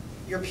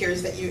your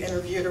peers that you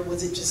interviewed, or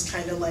was it just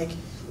kind of like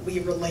we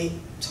relate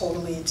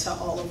totally to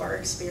all of our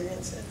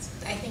experiences?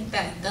 I think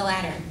that the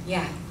latter,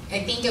 yeah.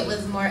 I think it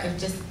was more of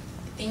just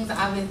things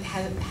obviously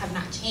have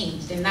not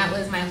changed, and that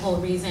was my whole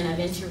reason of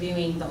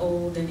interviewing the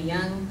old and the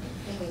young,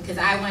 because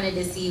I wanted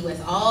to see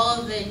with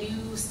all the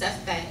new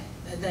stuff that,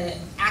 the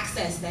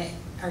access that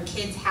our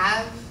kids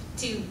have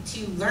to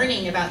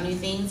learning about new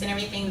things and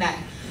everything, that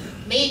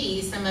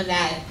maybe some of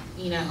that,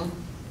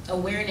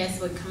 awareness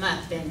would come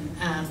up. And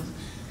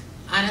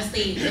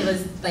honestly, it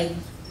was like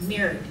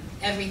mirrored.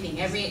 Everything,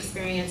 every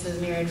experience was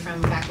mirrored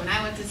from back when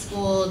I went to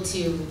school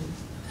to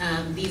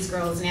these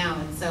girls now.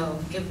 And so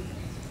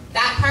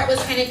that part was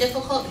kind of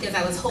difficult because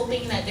I was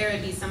hoping that there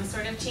would be some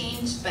sort of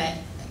change, but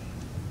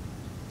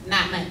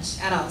not much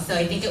at all. So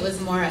I think it was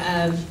more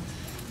of,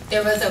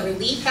 there was a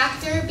relief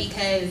factor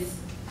because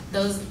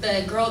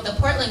the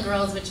Portland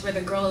girls, which were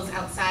the girls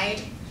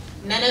outside,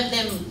 none of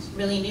them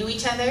really knew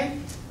each other.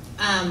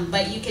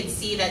 But you could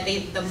see that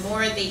the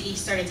more they each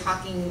started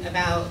talking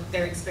about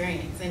their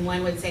experience, and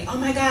one would say, "Oh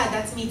my God,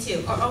 that's me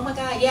too," or "Oh my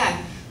God,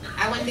 yeah,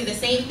 I went through the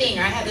same thing,"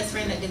 or "I had this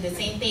friend that did the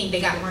same thing." They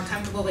got more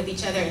comfortable with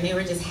each other, and they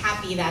were just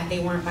happy that they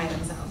weren't by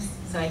themselves.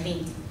 So I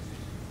think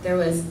there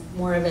was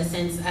more of a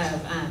sense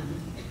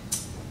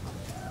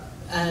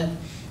of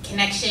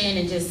connection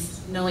and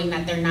just knowing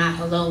that they're not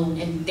alone,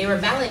 and they were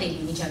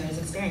validating each other's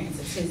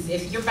experiences. Because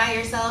if you're by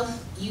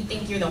yourself, you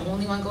think you're the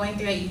only one going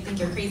through it, you think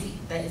you're crazy,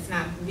 that it's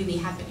not really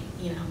happening.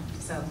 you know,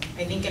 so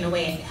I think in a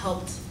way it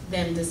helped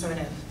them to sort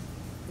of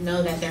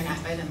know that they're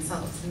not by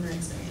themselves in their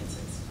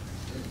experiences.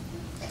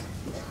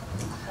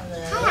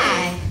 Hello.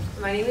 Hi.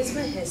 My name is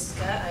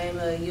Mahiska. I am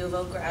a U of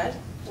O grad.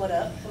 What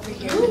up over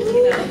here?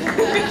 You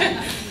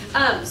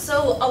know.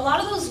 So a lot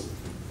of those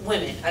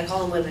women, I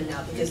call them women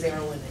now because they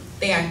are women.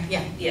 They are,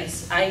 yeah.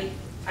 Yes, I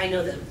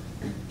know them.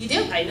 You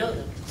do? I know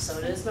them. So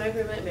does my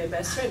roommate, my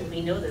best friend.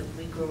 We know them.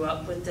 We grew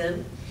up with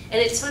them. And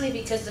it's funny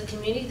because the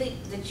community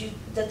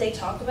that they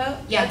talk about,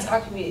 Yeah. that's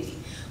our community.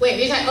 Wait,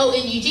 you're talking, oh,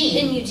 in Eugene?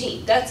 In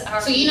Eugene, that's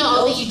our. So you know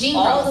all the Eugene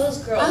girls? All those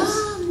girls.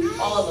 Oh, nice.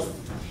 All of them.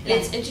 And Yeah.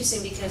 it's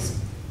interesting because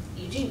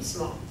Eugene's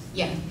small.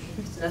 Yeah.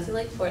 It's nothing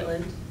like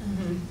Portland.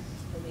 Mm-hmm.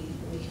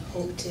 We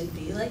hope to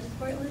be like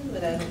Portland,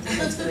 but I don't think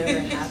that's gonna ever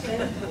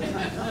happen.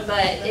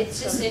 But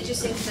it's just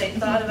interesting because I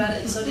thought about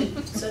it, and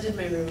so did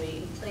my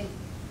roommate. Like,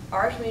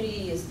 our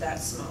community is that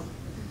small,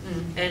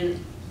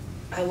 and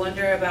I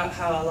wonder about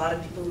how a lot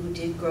of people who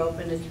did grow up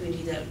in a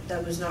community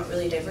that was not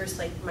really diverse,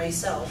 like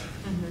myself,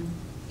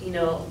 you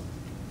know,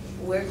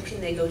 where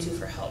can they go to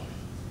for help?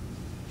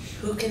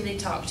 Who can they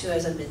talk to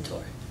as a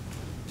mentor?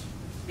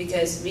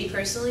 Because me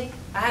personally,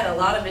 I had a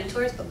lot of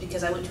mentors, but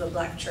because I went to a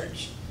black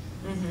church.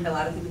 A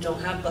lot of people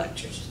don't have black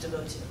churches to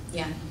go to.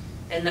 Yeah.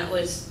 And that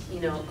was, you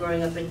know,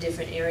 growing up in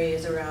different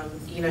areas around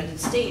the United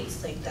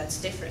States, like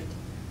that's different.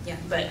 Yeah.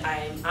 But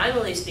I'm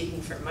only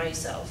speaking for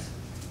myself,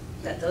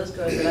 that those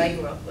girls that I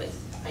grew up with,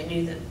 I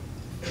knew them.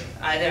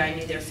 Either I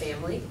knew their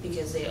family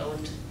because they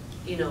owned,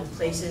 you know,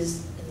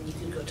 places and then you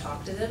could go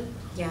talk to them,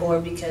 Yeah. or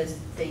because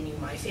they knew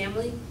my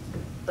family.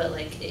 But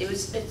like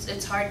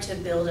it's hard to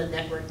build a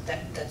network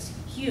that's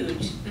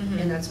huge,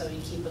 and that's why we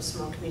keep a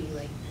small community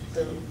like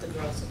the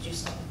girls that you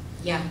saw.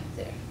 Yeah.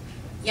 There.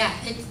 Yeah,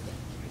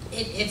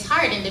 it's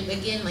hard, and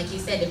again, like you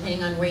said,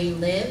 depending on where you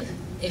live,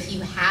 if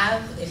you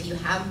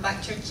have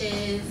black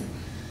churches,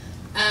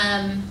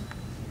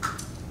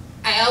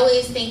 I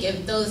always think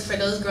for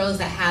those girls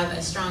that have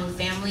a strong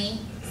family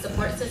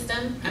support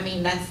system, I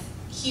mean that's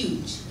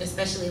huge,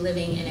 especially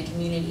living in a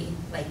community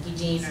like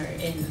Eugene or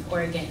in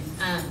Oregon.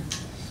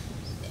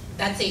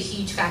 That's a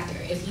huge factor.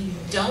 If you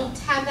don't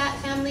have that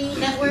family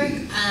network,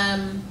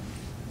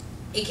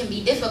 it can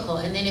be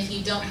difficult. And then if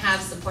you don't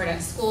have support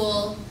at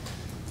school,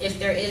 if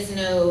there is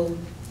no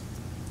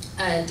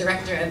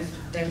director of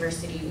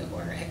diversity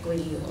or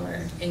equity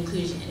or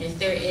inclusion, if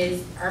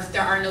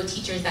there are no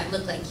teachers that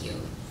look like you,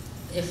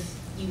 if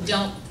you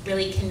don't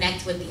really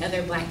connect with the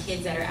other black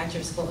kids that are at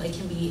your school, it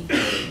can be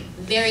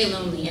very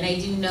lonely. And I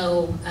do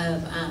know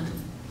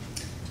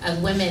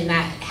of women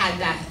that had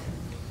that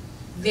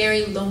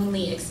very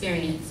lonely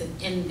experience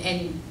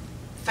and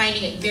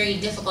finding it very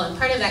difficult. And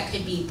part of that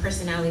could be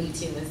personality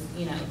too, is,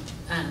 you know,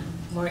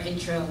 more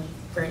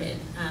introverted.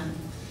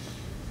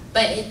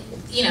 But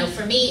you know,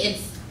 for me,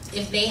 it's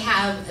if they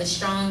have a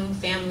strong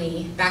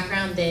family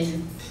background,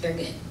 then they're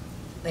good.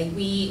 Like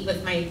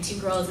with my two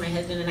girls, my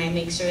husband and I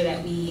make sure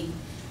that we,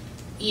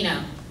 you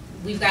know,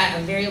 we've got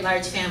a very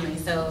large family.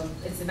 So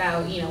it's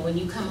about, you know, when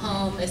you come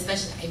home,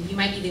 especially, you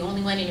might be the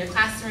only one in your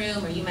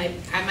classroom, or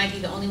I might be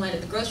the only one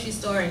at the grocery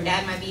store, and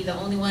Dad might be the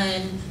only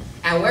one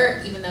at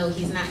work, even though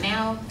he's not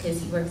now,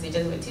 because he works at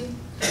Jesuit too,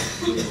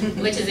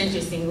 which is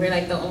interesting. We're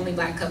like the only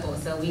black couple,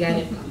 so we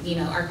gotta, you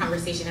know, our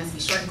conversation has to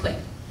be short and quick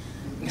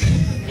in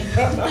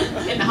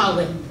the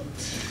hallway.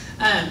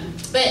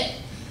 But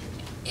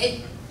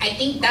I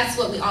think that's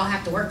what we all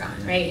have to work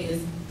on, right?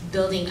 Is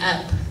building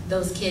up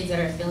those kids that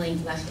are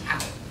feeling left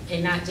out,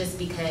 and not just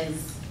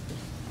because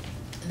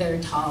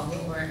they're tall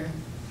or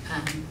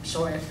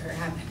short or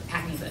have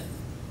acne, but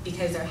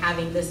because they're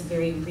having this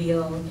very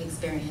real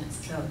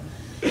experience. So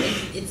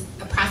it's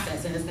a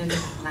process, and it's going to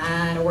take a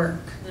lot of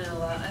work.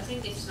 No, I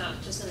think it's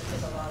not just going to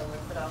take a lot of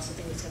work, but I also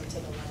think it's going to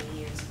take a lot of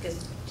years,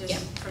 because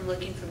just from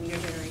looking from your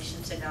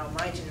generation to now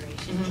my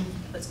generation,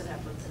 what's going to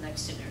happen with the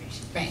next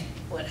generation? Right.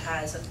 What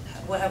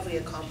have we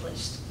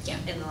accomplished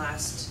in the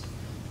last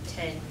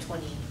 10,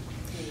 20,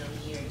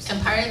 years?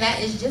 And part of that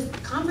is just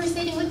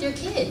conversating with your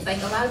kids.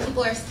 Like, a lot of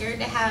people are scared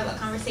to have a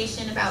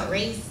conversation about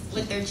race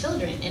with their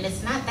children, and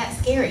it's not that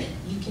scary.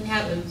 You can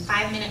have a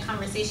 5-minute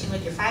conversation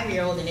with your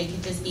 5-year-old, and it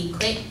can just be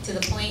quick, to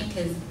the point,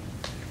 because,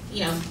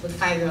 you know, with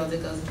 5-year-olds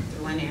it goes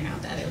through one ear and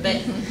out the other.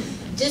 But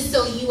just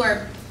so you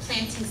are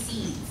planting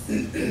seeds,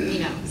 you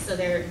know, so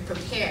they're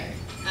prepared.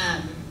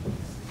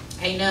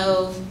 I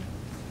know.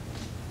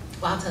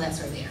 Well, I'll tell that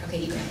story later. Okay,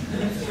 you go.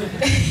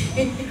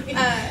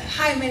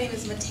 Hi, my name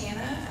is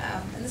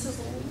Matana, and this is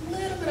a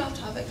little bit off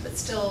topic, but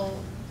still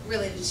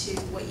related to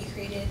what you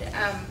created.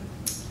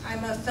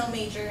 I'm a film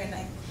major, and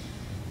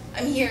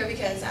I'm here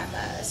because I'm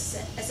an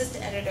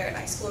assistant editor at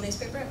my school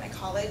newspaper at my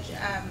college,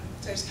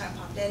 so I just kind of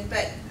popped in.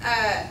 But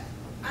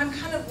I'm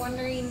kind of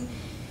wondering,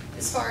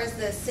 as far as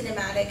the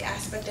cinematic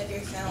aspect of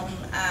your film,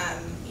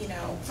 you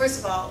know, first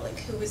of all, like,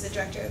 who was the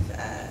director of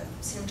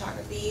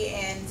cinematography,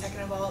 and second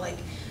of all, like,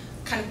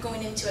 kind of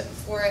going into it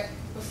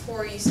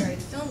before you started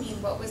filming,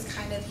 what was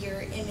kind of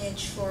your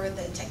image for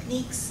the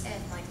techniques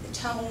and like the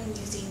tone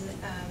using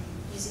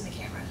the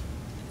camera?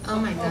 Oh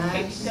my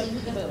gosh.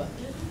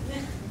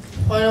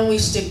 Why don't we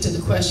stick to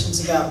the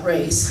questions about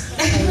race,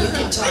 and you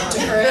can talk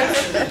to her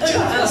after.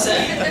 How's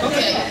that?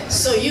 Okay,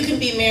 so you can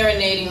be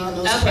marinating on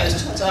those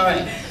questions, all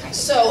right.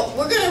 So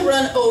we're gonna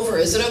run over.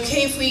 Is it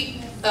okay if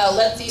we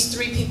let these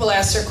three people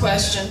ask their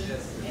question?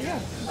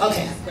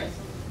 Okay, great.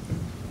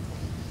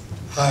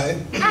 Hi.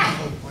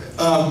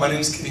 My name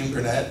is Kadeem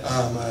Burnett.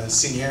 I'm a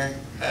senior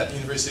at the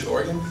University of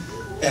Oregon.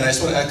 And I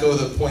just want to echo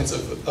the points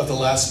of the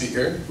last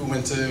speaker who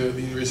went to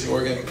the University of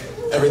Oregon.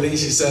 Everything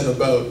she said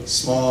about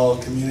small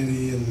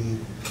community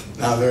and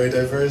not very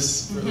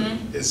diverse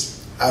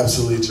is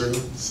absolutely true.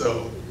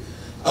 So,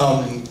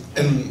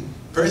 and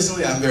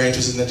personally, I'm very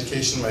interested in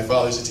education. My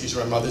father's a teacher,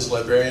 my mother's a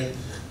librarian.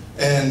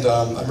 And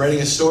I'm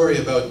writing a story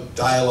about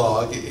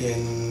dialogue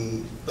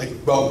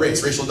about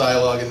racial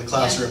dialogue in the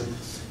classroom.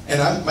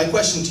 And my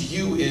question to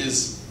you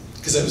is,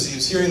 because I was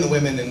hearing the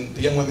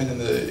young women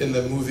in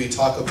the movie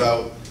talk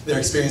about their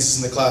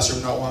experiences in the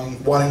classroom, not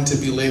wanting to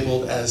be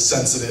labeled as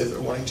sensitive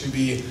or wanting to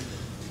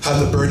have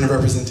the burden of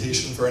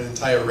representation for an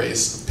entire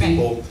race of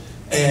people.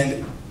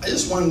 And I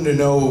just wanted to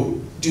know,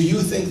 do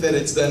you think that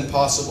it's then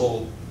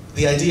possible,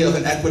 the idea of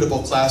an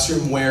equitable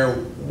classroom where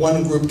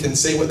one group can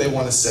say what they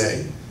want to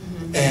say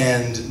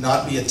and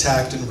not be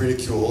attacked and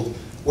ridiculed,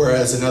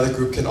 whereas another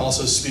group can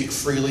also speak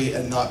freely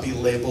and not be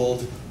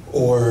labeled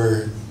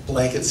or have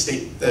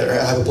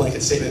a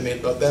blanket statement made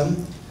about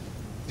them?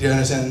 Do you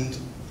understand?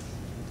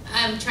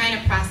 I'm trying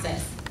to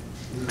process.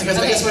 I guess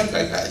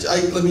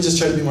let me just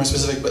try to be more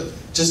specific, but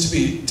just to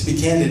be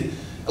candid,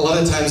 a lot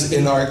of times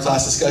in our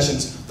class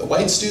discussions, the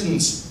white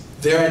students,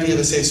 their idea of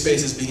a safe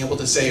space is being able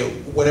to say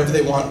whatever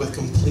they want with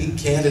complete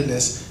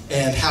candidness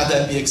and have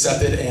that be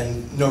accepted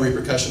and no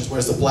repercussions,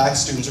 whereas the black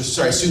students,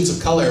 students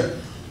of color,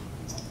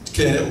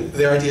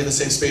 their idea of a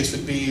safe space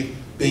would be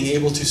being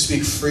able to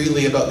speak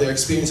freely about their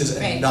experiences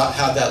and not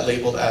have that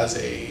labeled as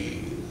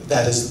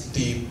that is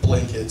the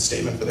blanket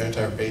statement for their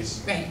entire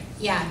race. Right,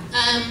 yeah.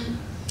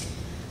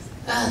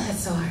 Oh, that's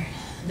so hard.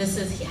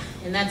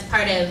 And that's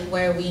part of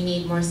where we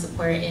need more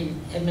support in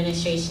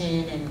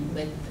administration and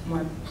with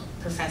more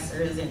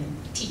professors and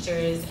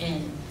teachers.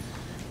 And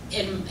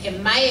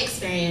in my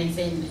experience,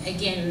 and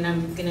again,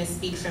 I'm gonna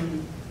speak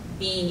from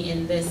being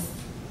in this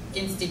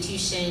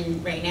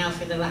institution right now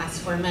for the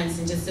last 4 months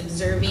and just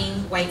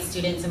observing white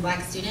students and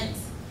black students.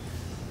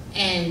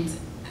 And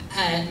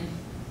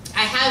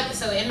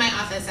so in my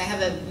office, I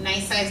have a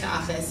nice sized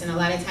office, and a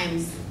lot of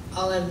times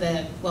not all of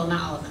them,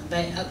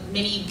 but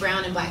many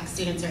brown and black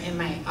students are in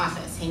my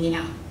office hanging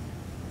out.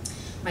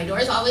 My door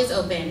is always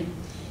open,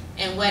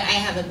 and what I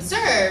have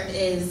observed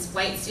is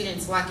white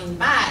students walking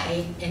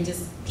by and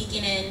just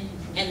peeking in,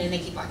 and then they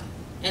keep walking.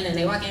 And then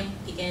they walk in,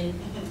 peek in,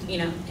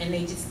 and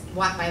they just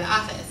walk by the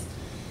office.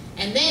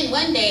 And then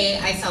one day,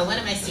 I saw one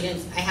of my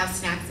students, I have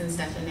snacks and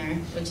stuff in there,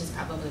 which is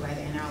probably why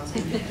they're in there all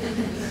the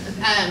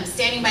time,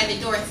 standing by the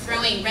door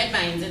throwing red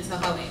vines into the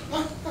hallway.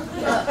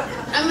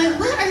 I'm like,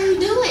 what are you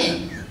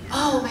doing?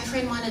 Oh, my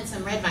friend wanted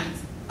some red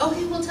vines.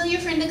 Okay, well tell your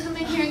friend to come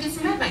in here and get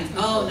some red vines.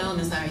 Oh, no,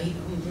 Miss Lowery,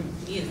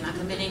 he is not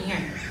coming in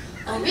here.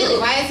 Oh, really?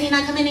 Why is he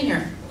not coming in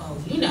here? Oh,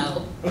 you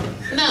know.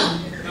 No,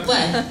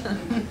 what?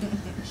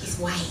 He's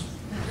white.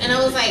 And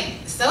I was like,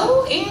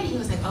 so? And he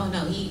was like, oh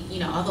no,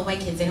 all the white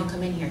kids, they don't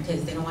come in here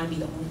because they don't want to be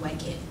the only white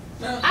kid.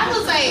 I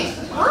was like,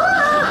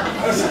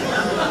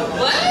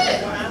 what?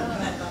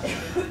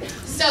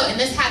 So, and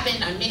this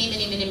happened on many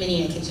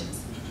occasions.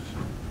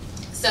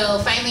 So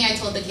finally I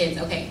told the kids,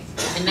 okay,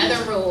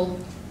 another rule,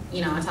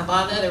 on top of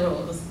all the other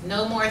rules,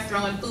 no more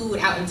throwing food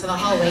out into the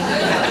hallway.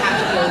 That would have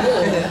to be a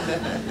rule.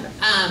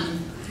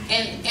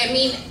 And I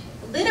mean,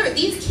 literally,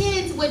 these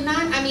kids would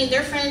not,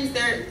 their friends,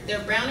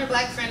 their brown or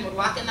black friend would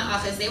walk in the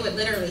office, they would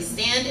literally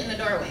stand in the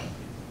doorway.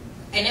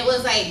 And it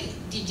was like,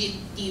 do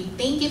you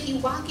think if you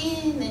walk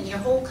in, then your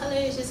whole color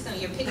is just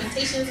your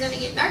pigmentation is gonna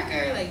get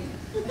darker? Like,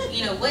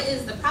 what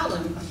is the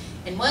problem?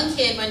 And one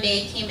kid one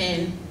day came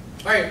in,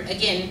 or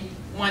again,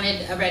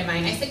 wanted a red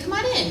vine. I said, come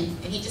on in.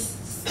 And he just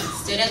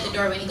stood at the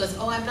doorway and he goes,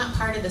 oh, I'm not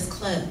part of this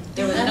club.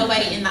 There was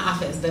nobody in the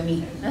office but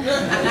me. I'm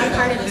not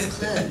part of this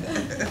club.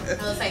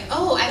 I was like,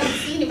 oh, I don't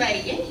see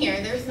anybody in here.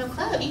 There's no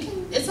club.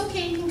 It's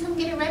okay, you can come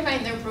get a red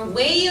vine. They're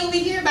way over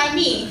here by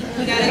me.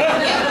 You gotta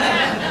come get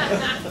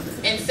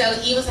one. And so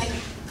he was like,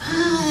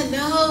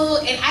 no.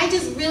 And I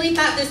just really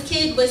thought this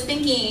kid was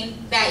thinking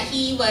that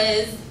he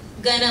was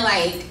gonna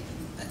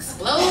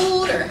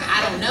explode, or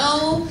I don't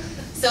know.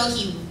 So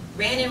he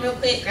ran in real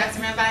quick, grabbed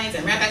some red vines,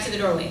 and ran back to the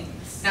doorway.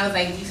 And I was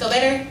like, you feel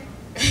better?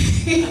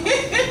 He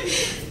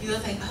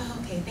was like, oh,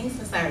 okay, thanks,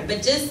 Miss Lowery.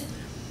 But just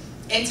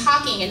in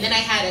talking, and then I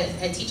had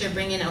a teacher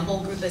bring in a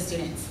whole group of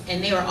students,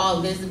 and they were all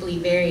visibly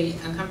very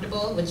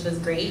uncomfortable, which was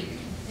great,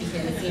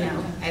 because,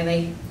 I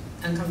like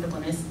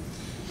uncomfortableness.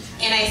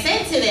 And I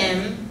said to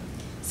them,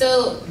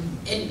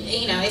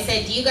 I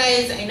said, do you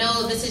guys, I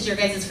know this is your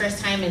guys' first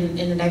time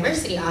in the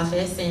diversity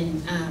office,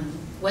 and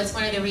what's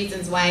one of the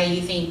reasons why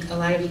you think a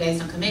lot of you guys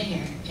don't come in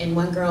here? And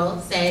one girl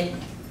said,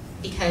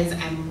 because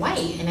I'm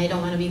white and I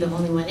don't want to be the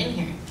only one in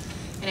here.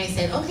 And I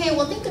said, okay,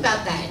 well think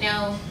about that.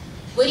 Now,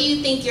 what do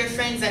you think your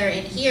friends that are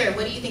in here,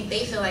 what do you think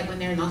they feel like when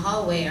they're in the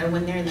hallway or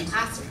when they're in the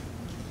classroom?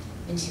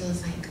 And she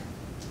was like,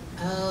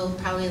 oh,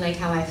 probably like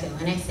how I feel.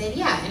 And I said,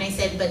 yeah. And I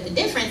said, but the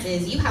difference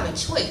is you have a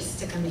choice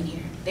to come in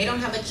here. They don't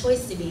have a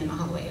choice to be in the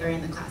hallway or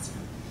in the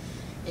classroom.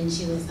 And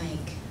she was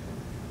like,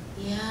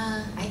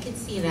 yeah, I could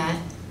see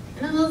that.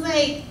 And I was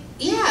like,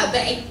 yeah,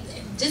 but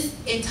just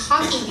in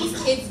talking,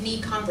 these kids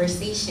need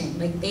conversation.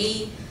 Like,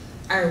 they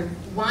are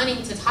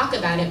wanting to talk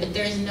about it, but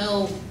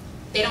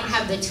they don't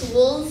have the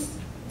tools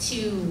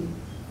to,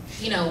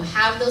 you know,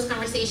 have those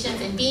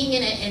conversations. And being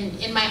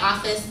in my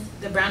office,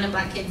 the brown and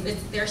black kids,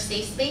 it's their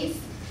safe space.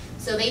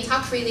 So they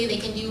talk freely, they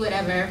can do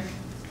whatever.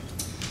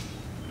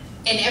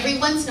 And every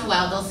once in a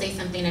while, they'll say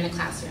something in a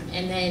classroom.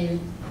 And then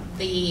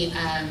the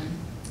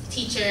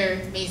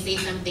teacher may say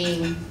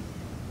something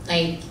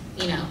like,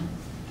 you know,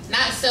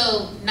 not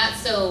so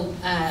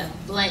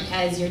blunt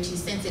as you're too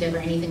sensitive or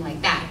anything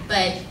like that,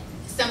 but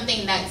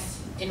something that's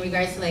in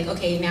regards to like,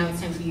 okay, now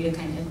it's time for you to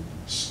kind of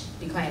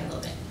be quiet a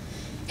little bit.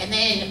 And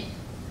then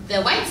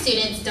the white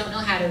students don't know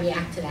how to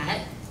react to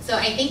that. So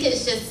I think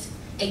it's just,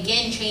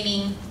 again,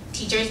 training.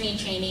 Teachers need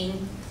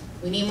training.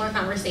 We need more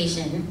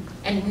conversation,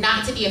 and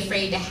not to be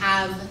afraid to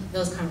have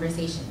those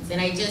conversations. And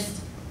I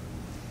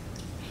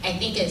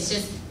think it's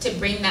just to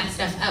bring that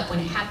stuff up when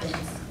it happens,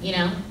 you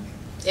know?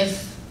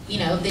 If, you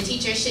know, the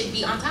teacher should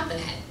be on top of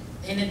that,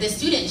 and the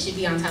student should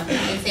be on top of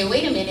that and say,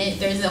 wait a minute,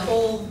 there's a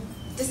whole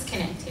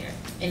disconnect here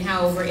in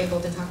how we're able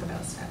to talk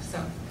about stuff.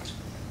 So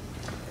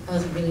that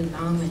was a really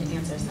long-winded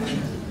answer, sorry.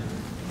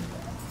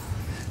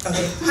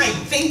 Okay, hi,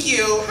 thank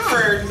you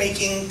for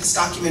making this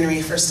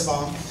documentary, first of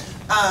all.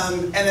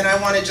 And then I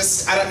want to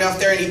just, I don't know if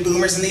there are any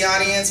boomers in the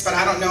audience, but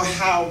I don't know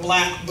how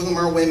black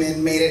boomer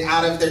women made it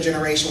out of their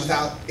generation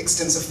without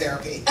extensive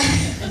therapy.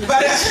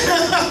 But,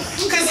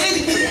 because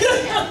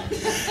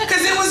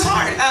it was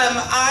hard.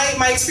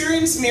 My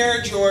experience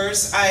mirrored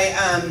yours. I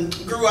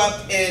grew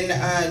up in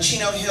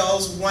Chino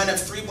Hills, one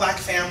of 3 black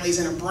families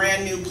in a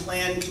brand new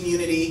planned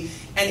community,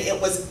 and it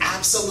was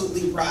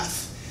absolutely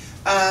rough.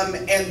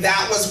 And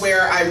that was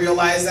where I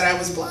realized that I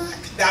was black.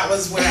 That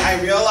was where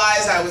I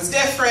realized I was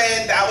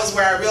different. That was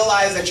where I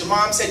realized that your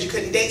mom said you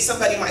couldn't date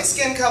somebody my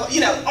skin color,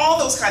 you know, all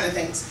those kind of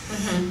things.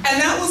 And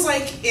that was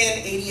like in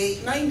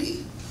 88,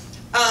 90.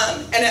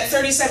 And at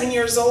 37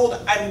 years old,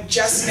 I'm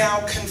just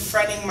now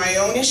confronting my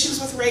own issues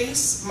with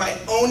race, my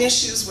own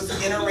issues with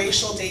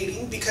interracial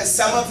dating, because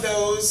some of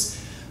those,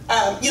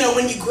 you know,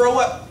 when you grow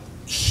up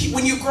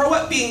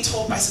being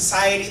told by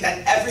society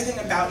that everything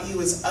about you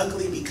is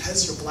ugly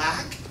because you're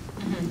black,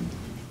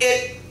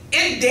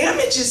 it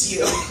damages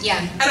you.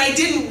 Yeah. And I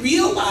didn't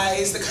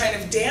realize the kind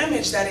of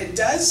damage that it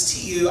does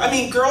to you. I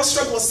mean, girls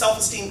struggle with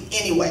self-esteem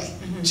anyway,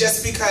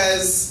 just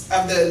because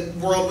of the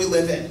world we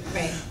live in.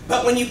 Right.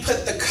 But when you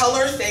put the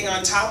color thing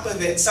on top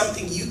of it,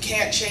 something you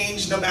can't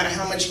change no matter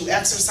how much you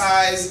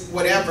exercise,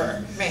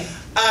 whatever. Right.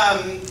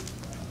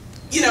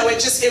 You know,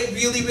 it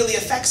really, really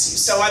affects you.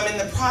 So I'm in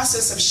the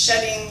process of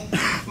shedding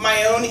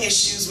my own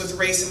issues with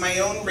race and my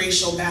own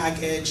racial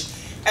baggage.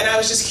 And I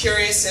was just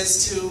curious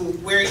as to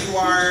where you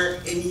are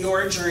in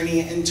your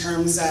journey in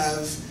terms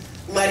of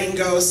letting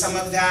go some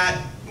of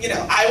that. You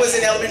know, I was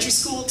in elementary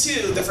school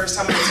too the first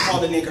time I was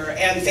called a nigger,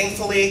 and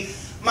thankfully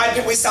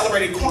we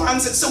celebrated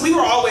Kwanzaa, so we were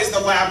always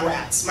the lab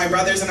rats. My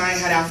brothers and I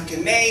had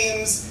African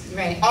names,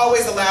 right.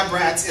 Always the lab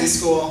rats in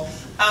school.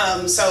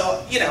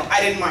 So, you know,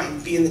 I didn't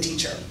mind being the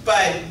teacher.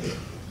 But,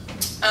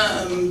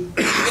 you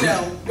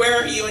know,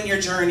 where are you in your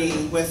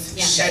journey with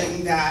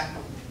shedding that?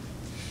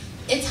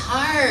 It's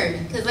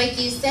hard, because like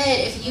you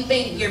said, if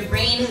your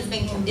brain has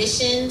been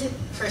conditioned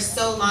for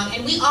so long,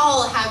 and we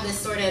all have this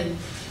sort of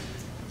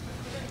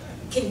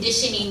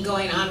conditioning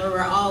going on where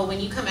we're all, when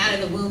you come out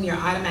of the womb, you're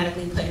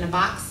automatically put in a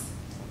box,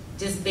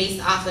 just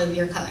based off of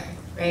your color,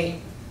 right?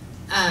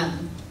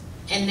 And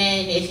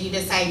then if you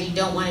decide you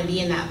don't want to be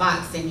in that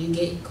box, then you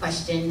get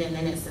questioned, and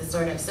then it's a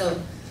sort of, so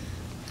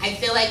I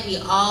feel like we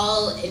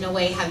all, in a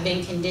way, have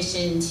been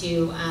conditioned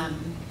to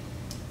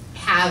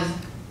have,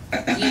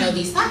 you know,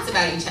 these thoughts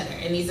about each other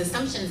and these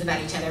assumptions about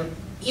each other,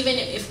 even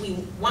if we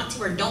want to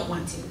or don't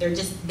want to. They're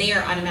just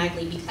there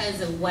automatically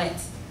because of what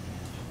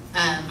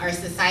our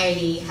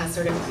society has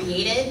sort of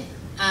created.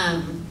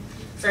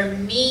 For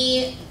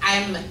me,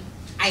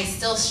 I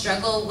still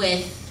struggle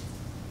with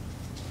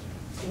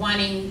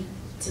wanting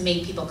to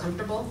make people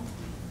comfortable.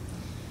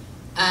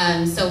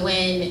 So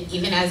when,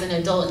 even as an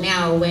adult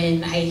now,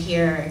 when I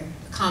hear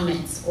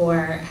comments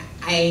or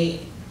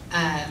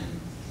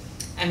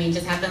I mean,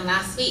 just happened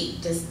last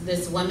week. Just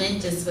this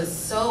woman just was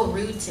so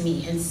rude to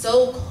me and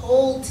so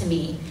cold to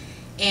me,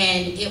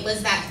 and it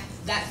was that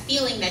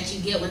feeling that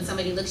you get when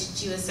somebody looks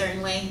at you a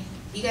certain way.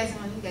 You guys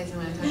know what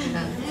I'm talking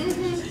about.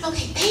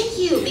 Okay, thank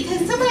you,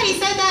 because somebody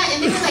said that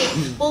and they were like,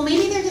 well,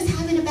 maybe they're just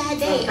having a bad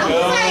day. I was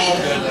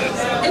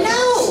like,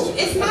 no,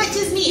 it's not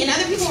just me. And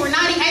other people were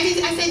nodding.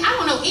 I said, I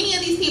don't know any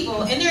of these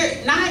people, and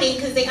they're nodding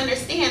because they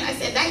understand. I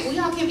said, that we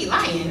all can't be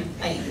lying.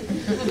 Like.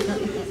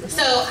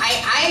 So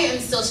I am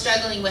still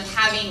struggling with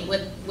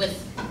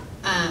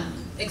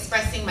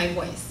expressing my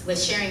voice,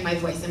 with sharing my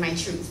voice and my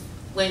truth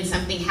when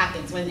something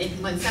happens. When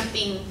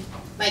something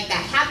like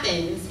that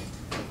happens,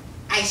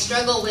 I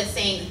struggle with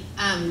saying,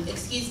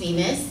 excuse me,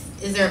 miss,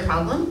 is there a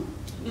problem?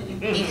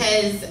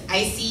 Because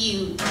I see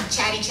you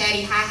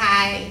chatty,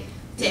 hi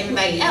to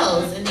everybody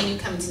else, and then you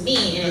come to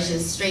me and it's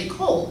just straight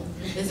cold.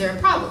 Is there a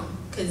problem?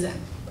 Because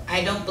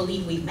I don't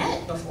believe we've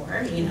met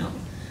before, you know.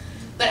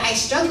 But I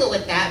struggle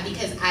with that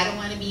because I don't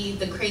want to be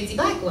the crazy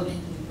black woman,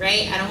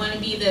 right? I don't want to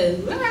be the,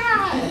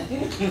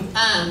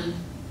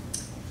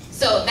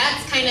 so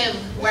that's kind of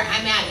where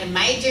I'm at in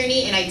my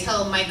journey, and I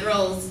tell my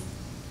girls,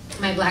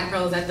 my black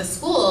girls at the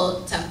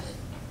school, to,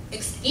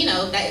 you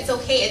know, that it's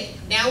okay.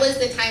 Now is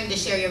the time to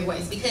share your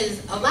voice,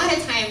 because a lot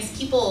of times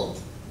people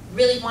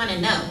really want to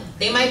know.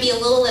 They might be a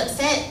little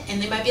upset and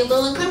they might be a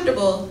little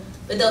uncomfortable,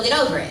 but they'll get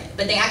over it.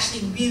 But they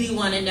actually really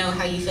want to know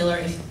how you feel or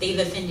if they've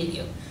offended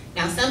you.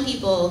 Now, some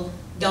people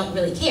don't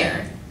really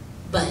care,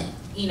 but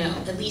you know,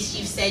 at least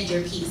you've said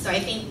your piece. So I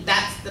think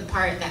that's the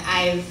part that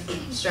I've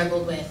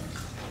struggled with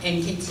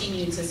and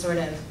continue to sort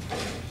of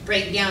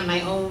break down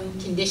my own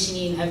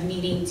conditioning of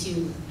needing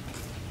to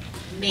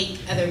make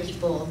other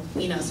people,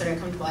 you know, sort of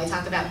comfortable. I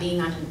talk about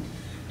being on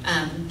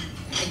an,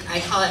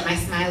 I call it my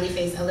smiley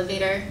face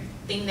elevator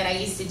thing that I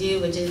used to do,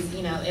 which is,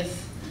 you know,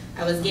 if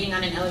I was getting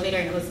on an elevator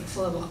and it was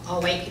full of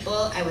all white people,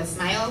 I would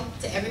smile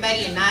to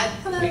everybody and nod,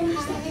 hello, hi,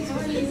 how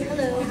are you,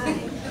 hello, hi.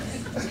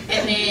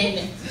 And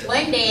then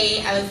one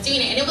day I was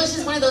doing it, and it was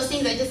just one of those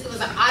things that just, it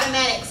was an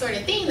automatic sort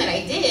of thing that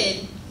I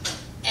did.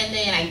 And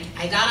then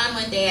I got on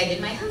one day, I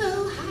did my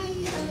hello,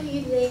 hi, how are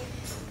you today?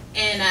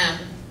 And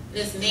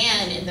this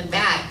man in the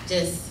back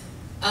just,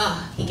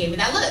 he gave me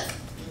that look.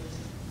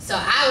 So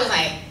I was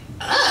like,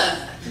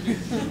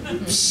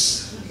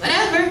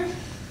 whatever.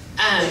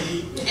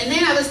 And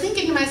then I was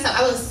thinking to myself,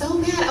 I was so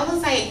mad. I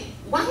was like,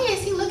 why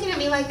is he looking at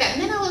me like that?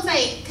 And then I was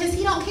like, because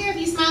he don't care if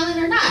you're smiling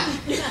or not.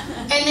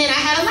 And then I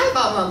had a light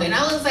bulb moment.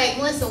 I was like,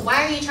 Melissa,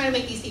 why are you trying to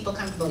make these people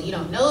comfortable? You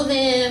don't know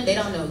them. They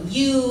don't know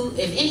you.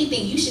 If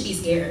anything, you should be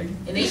scared.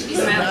 And they should be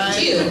smiling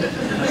at you.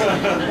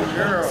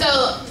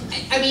 So,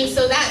 I mean,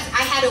 so that's,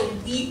 I had to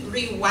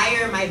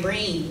rewire my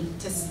brain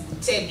to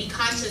be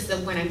conscious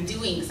of when I'm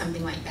doing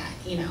something like that,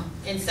 you know.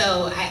 And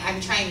so I'm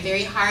trying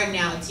very hard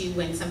now to,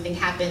 when something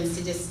happens,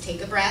 to just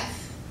take a breath,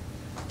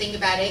 think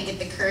about it, get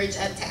the courage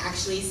up to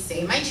actually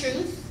say my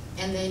truth,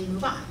 and then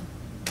move on.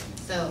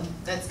 So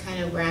that's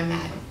kind of where I'm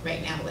at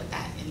right now with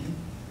that. And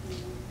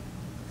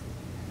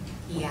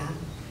yeah.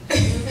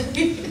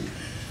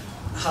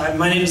 Hi,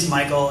 my name is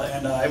Michael,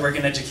 and I work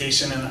in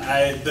education. And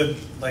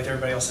like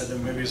everybody else said, the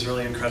movie was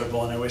really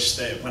incredible. And I wish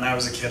that when I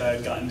was a kid, I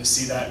had gotten to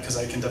see that, because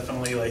I can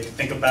definitely like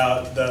think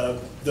about the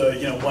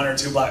you know, 1 or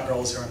 2 black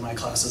girls who were in my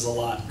classes a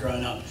lot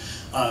growing up.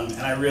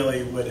 And I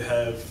really would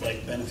have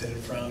like benefited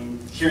from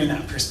hearing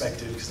that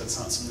perspective, because that's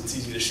not something that's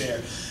easy to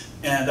share.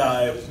 And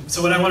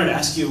so what I wanted to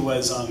ask you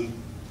was,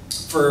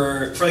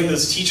 for like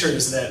those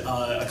teachers that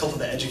a couple of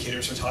the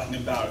educators were talking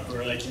about, who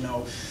are like, you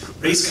know,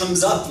 race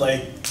comes up,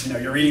 like, you know,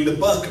 you're reading the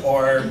book,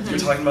 or you're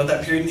talking about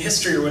that period in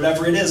history or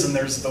whatever it is, and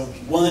there's the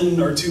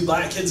 1 or 2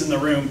 black kids in the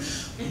room.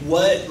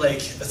 What, like,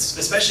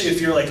 especially if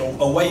you're like a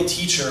white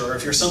teacher, or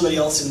if you're somebody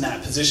else in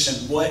that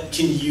position, what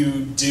can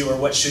you do, or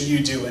what should you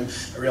do? And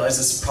I realize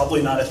this is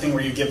probably not a thing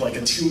where you give like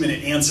a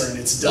 2-minute answer and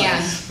it's done.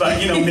 Yeah.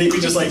 But, you know, maybe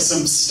just like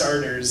some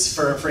starters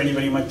for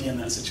anybody who might be in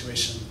that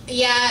situation.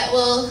 Yeah,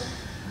 well,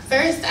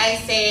 first I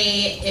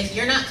say, if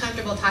you're not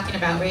comfortable talking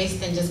about race,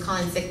 then just call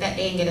in sick that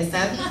day and get a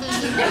sub.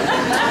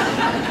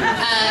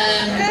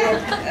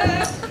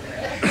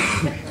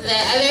 The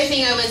other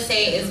thing I would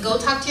say is go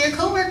talk to your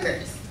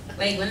coworkers.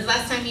 Like, when's the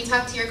last time you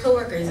talked to your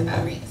coworkers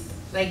about race?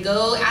 Like,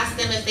 go ask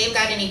them if they've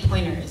got any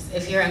pointers.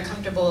 If you're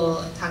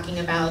uncomfortable talking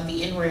about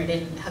the N-word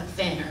in Huck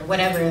Finn, or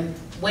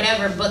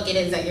whatever book it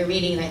is that you're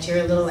reading that you're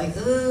a little like,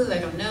 ooh, I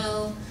don't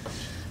know.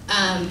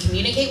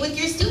 Communicate with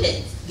your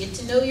students. Get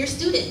to know your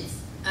students.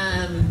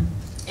 And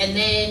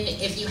then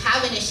if you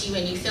have an issue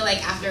and you feel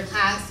like after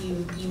class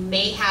you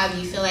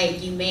feel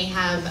like you may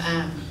have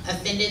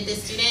offended the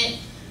student,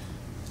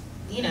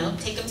 you know,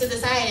 take them to the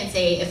side and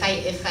say, if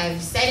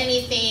I've said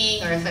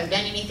anything or if I've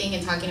done anything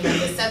in talking about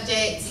this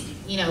subject,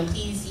 you know,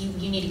 please,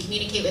 you need to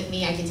communicate with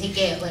me. I can take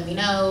it, let me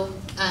know.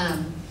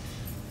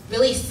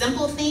 Really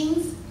simple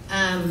things.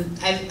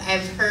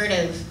 I've heard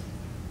of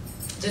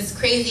just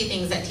crazy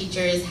things that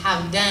teachers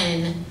have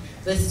done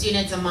with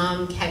students. A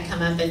mom had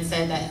come up and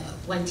said that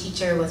one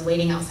teacher was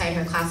waiting outside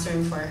her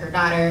classroom for her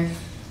daughter,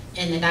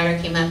 and the daughter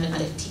came up and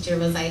the teacher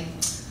was like,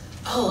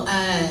 oh,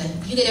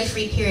 you get a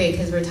free period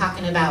because we're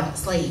talking about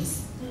slaves.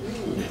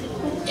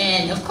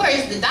 And of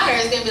course the daughter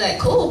is gonna be like,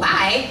 cool,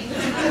 bye.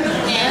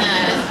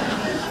 And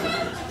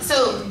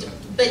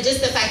but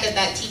just the fact that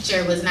that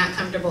teacher was not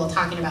comfortable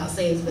talking about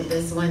slaves with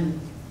this one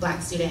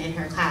black student in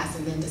her class,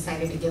 and then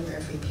decided to give her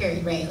a free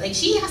period, right? Like,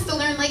 she has to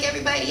learn like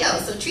everybody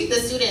else. So treat the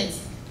students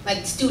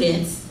like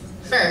students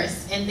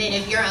first, and then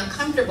if you're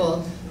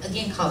uncomfortable,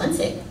 again, call in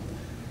sick.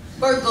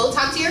 Or go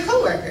talk to your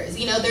coworkers.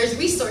 You know, there's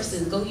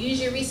resources. Go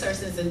use your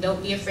resources, and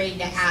don't be afraid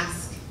to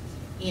ask,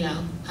 you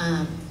know,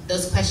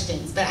 those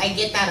questions. But I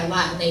get that a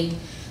lot. Like,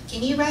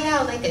 can you write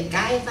out like a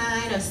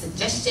guideline of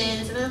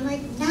suggestions? And I'm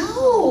like,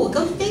 no,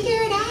 go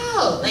figure it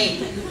out. Like,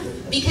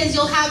 Because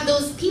you'll have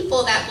those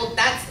people that will,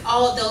 that's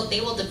all, they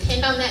will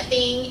depend on that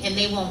thing, and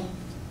they won't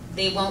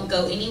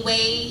go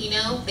anyway, you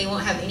know? They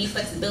won't have any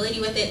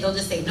flexibility with it. They'll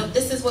just say, nope,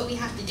 this is what we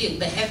have to do.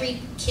 But every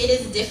kid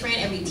is different,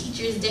 every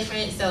teacher is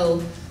different,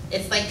 so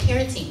it's like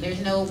parenting. There's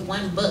no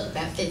one book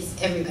that fits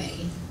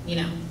everybody, you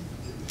know?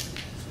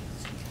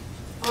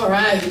 All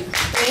right,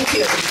 thank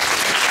you.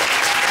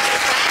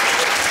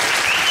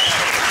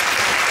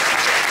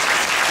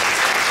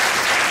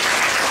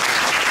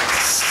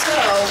 So,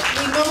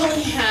 we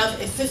normally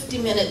have a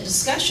 50-minute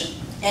discussion,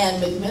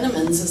 and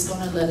McMinimans is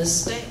going to let us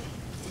stay.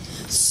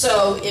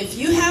 So, if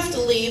you have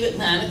to leave at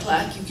 9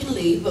 o'clock, you can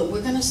leave, but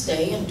we're going to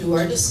stay and do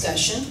our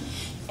discussion.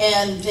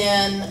 And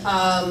then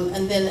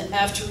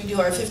after we do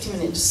our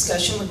 50-minute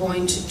discussion, we're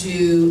going to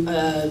do,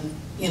 a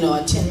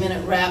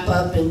 10-minute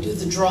wrap-up and do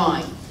the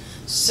drawing.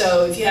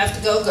 So if you have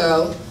to go,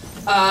 go.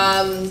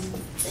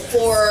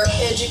 For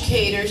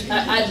educators,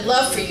 I'd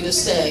love for you to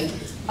stay.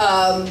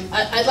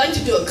 I'd like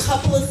to do a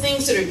couple of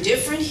things that are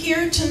different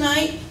here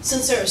tonight,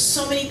 since there are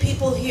so many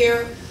people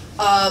here.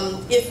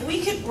 If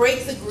we could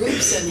break the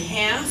groups in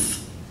half,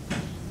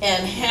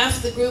 and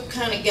half the group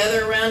kind of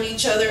gather around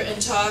each other and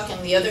talk,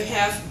 and the other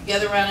half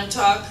gather around and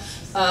talk,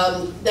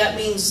 that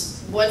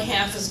means one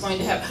half is going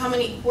to have,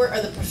 where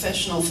are the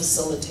professional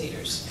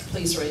facilitators?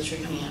 Please raise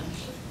your hand.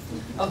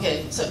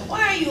 Okay, so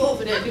why are you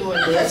over there doing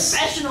this?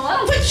 Professional.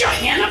 Put your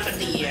hand up in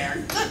the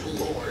air. Good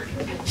Lord.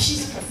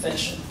 She's a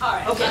professional. All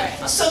right. Okay, all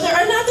right. so there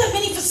are not that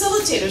many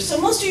facilitators, so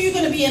most of you are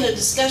going to be in a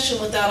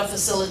discussion without a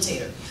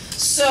facilitator.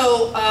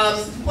 So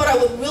what I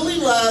would really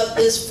love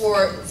is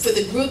for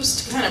the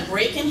groups to kind of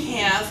break in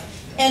half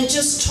and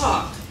just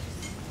talk.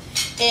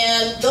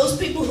 And those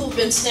people who've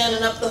been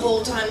standing up the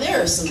whole time,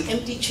 there are some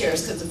empty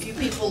chairs because a few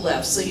people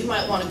left, so you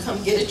might want to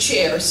come get a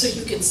chair so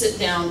you can sit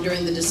down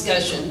during the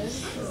discussion.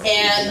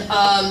 And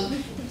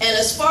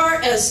as far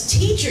as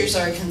teachers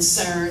are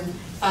concerned,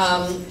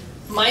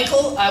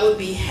 Michael, I would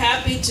be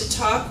happy to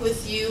talk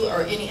with you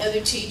or any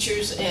other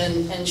teachers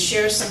and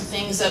share some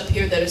things up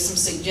here that are some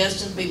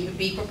suggestions.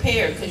 Be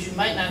prepared because you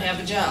might not have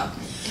a job.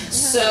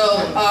 So,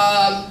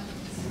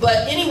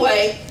 but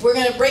anyway, we're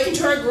going to break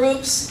into our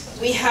groups.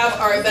 We have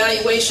our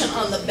evaluation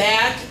on the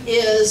back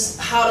is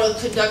how to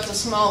conduct a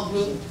small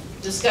group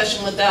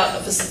discussion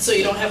without so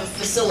you don't have a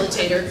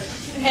facilitator.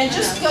 And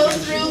just go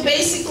through,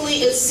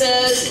 basically it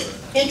says,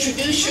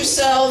 introduce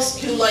yourselves,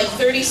 do like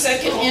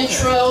 30-second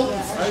intro.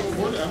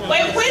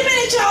 Wait a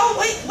minute, y'all,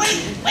 wait.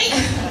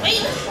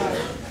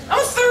 I'm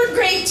a third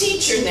grade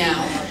teacher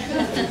now.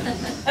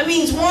 That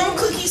means warm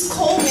cookies,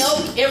 cold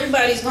milk,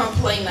 everybody's gonna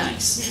play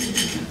nice.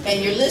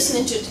 And you're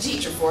listening to the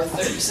teacher for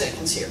 30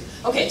 seconds here.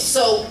 Okay,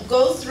 so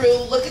go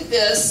through, look at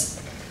this,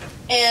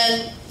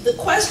 and the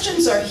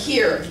questions are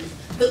here.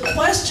 The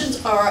questions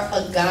are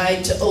a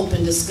guide to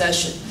open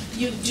discussion.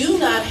 You do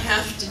not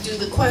have to do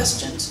the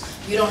questions.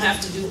 You don't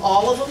have to do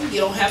all of them. You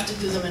don't have to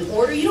do them in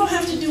order. You don't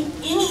have to do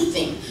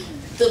anything.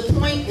 The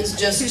point is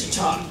just to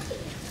talk.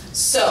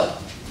 So,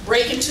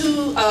 break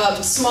into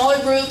smaller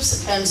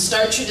groups and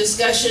start your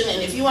discussion.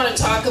 And if you want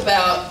to talk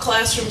about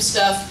classroom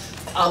stuff,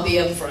 I'll be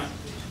up front.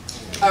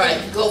 All right,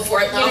 go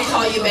for it. And I'll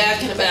call you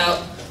back in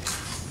about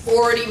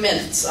 40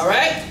 minutes, all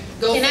right?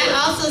 Can I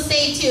also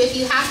say too, if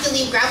you have to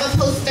leave, grab a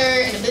poster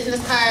and a business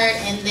card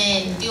and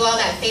then do all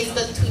that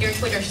Facebook,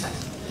 Twitter stuff.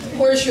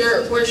 Where's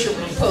your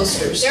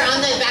posters? They're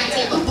on the back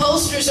table.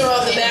 Posters are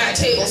on the back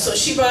table. So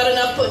she brought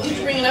enough. Did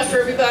you bring enough for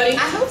everybody?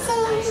 I hope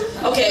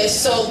so. Okay,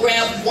 so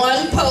grab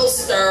one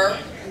poster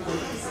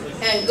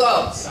and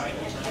go.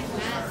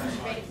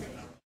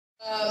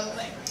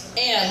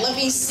 And let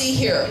me see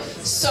here.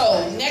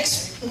 So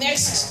next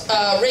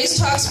Race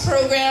Talks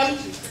program,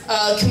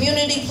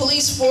 Community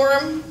Police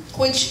Forum,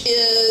 which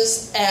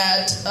is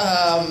at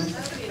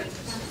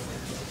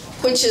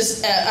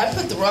I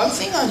put the wrong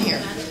thing on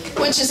here.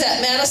 Which is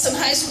at Madison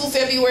High School,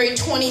 February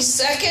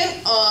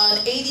 22nd on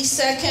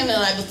 82nd, and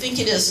I think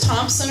it is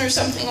Thompson or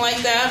something like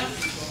that.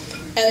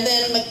 And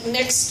then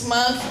next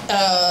month,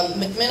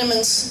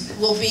 McMinimans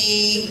will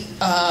be,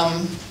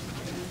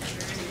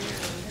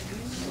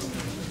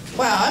 wow,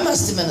 I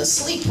must have been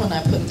asleep when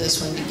I put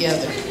this one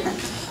together.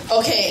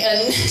 Okay,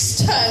 and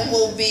next time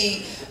will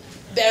be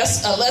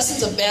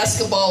lessons of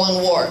basketball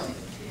and war.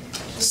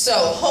 So,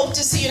 hope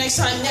to see you next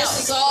time.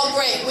 This is all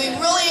great. We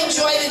really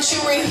enjoy that you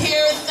were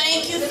here.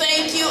 Thank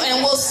you,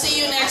 and we'll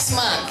see you next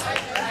month.